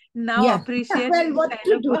 Now Yeah. appreciate Well, this what kind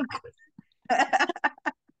to of do? work.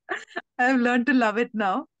 I've learned to love it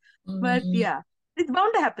now. But Mm. yeah, it's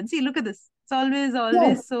bound to happen. See, look at this. It's always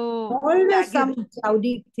Yes, so always jagged. some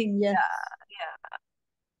cloudy thing. Yes. Yeah.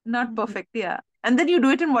 Not perfect. Yeah. And then you do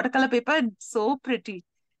it in watercolor paper. It's so pretty.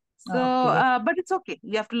 So, Okay. but it's okay.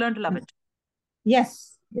 You have to learn to love it.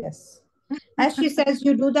 Yes, yes. As she says,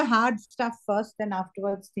 you do the hard stuff first, then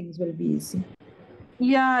afterwards things will be easy.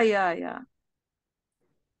 Yeah.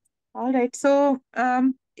 All right. So,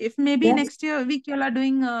 if maybe Yes. next week you all are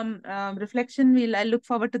doing reflection, I look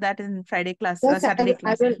forward to that in Friday class, Yes, Saturday I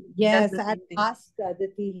class. will. That's Yes, the I'll same thing. ask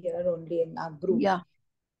Aditi here only in our group. Yeah,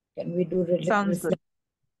 Can we do sounds good.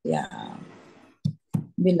 Yeah,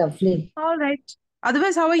 be lovely. All right.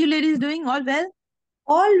 Otherwise, how are you ladies doing? All well?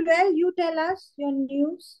 All well. You tell us your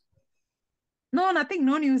news. No, nothing.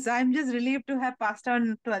 No news. I'm just relieved to have passed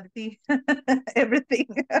on to Aditi everything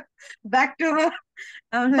back to her.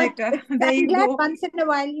 I'm like, there I'm you glad go. once in a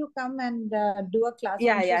while you come and do a class.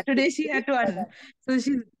 Yeah. Today she had to so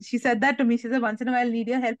she said that to me. She said once in a while need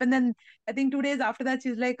your help, and then I think 2 days after that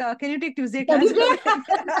she's like, can you take Tuesday class?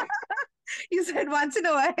 You said once in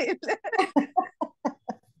a while.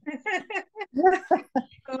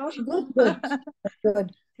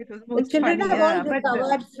 Good. It was The most children funny, have all yeah. But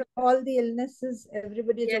recovered from all the illnesses.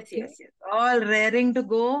 Everybody is okay. yes. All raring to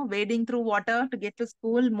go, wading through water to get to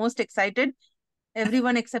school, most excited.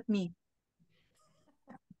 Everyone except me.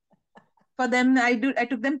 For them, I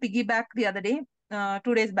took them piggyback the other day,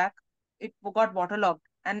 2 days back. It got waterlogged,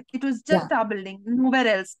 and it was just our building, nowhere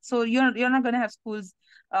else. So you're not going to have schools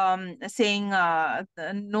saying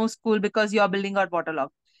no school because your building got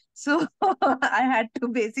waterlogged. So I had to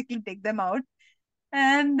basically take them out,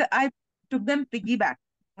 and I took them piggyback.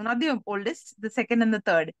 Not the oldest, the second and the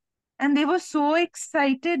third, and they were so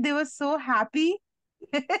excited. They were so happy.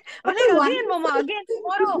 I'm like, again, Mama, again,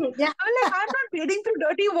 tomorrow. Yeah. I'm like, I'm not wading through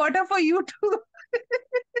dirty water for you to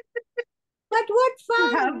But what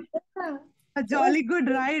have fun! a jolly good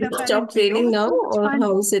ride, Stop apparently. raining Oh, now, so much or fun.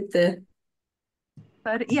 how is it there?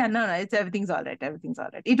 Sorry. Yeah, no, everything's all right. Everything's all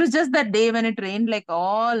right. It was just that day when it rained like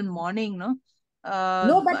all morning, no?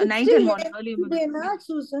 No, but it's Night still and morning, raining early morning. today, na,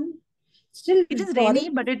 Susan? Still It is rainy,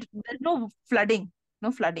 pouring. but there's no flooding.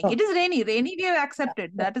 No flooding. It Oh, is rainy. Rainy we have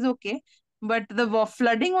accepted. That is okay. But the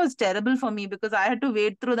flooding was terrible for me because I had to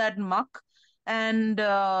wade through that muck. And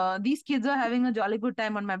these kids are having a jolly good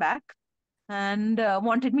time on my back and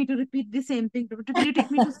wanted me to repeat the same thing. Will you take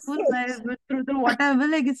me to school? I went through the water. Well,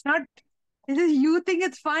 like, it's not, you think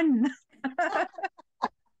it's fun.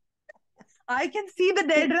 I can see the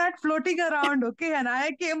dead rat floating around, okay? And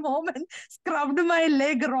I came home and scrubbed my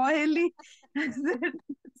leg royally.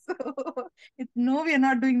 So, no, we are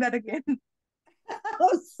not doing that again. how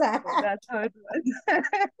sad. So that's how it was.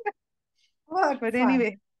 What But fun.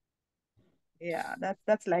 anyway, yeah,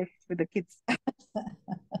 that's life with the kids.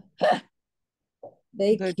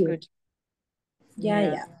 Very Good, cute. good. Yeah,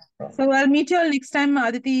 Yeah. yeah. So I'll meet you all next time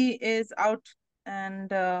Aditi is out and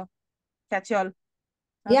catch you all.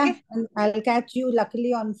 Yeah, Okay? and I'll catch you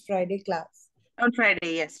luckily on Friday class. On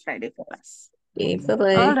Friday, yes, Friday for class. Okay, All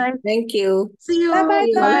bye-bye. right. Thank you. See you. Bye-bye,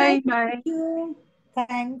 Bye. guys. Bye. Thank you.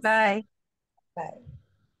 Thanks. Bye. Bye.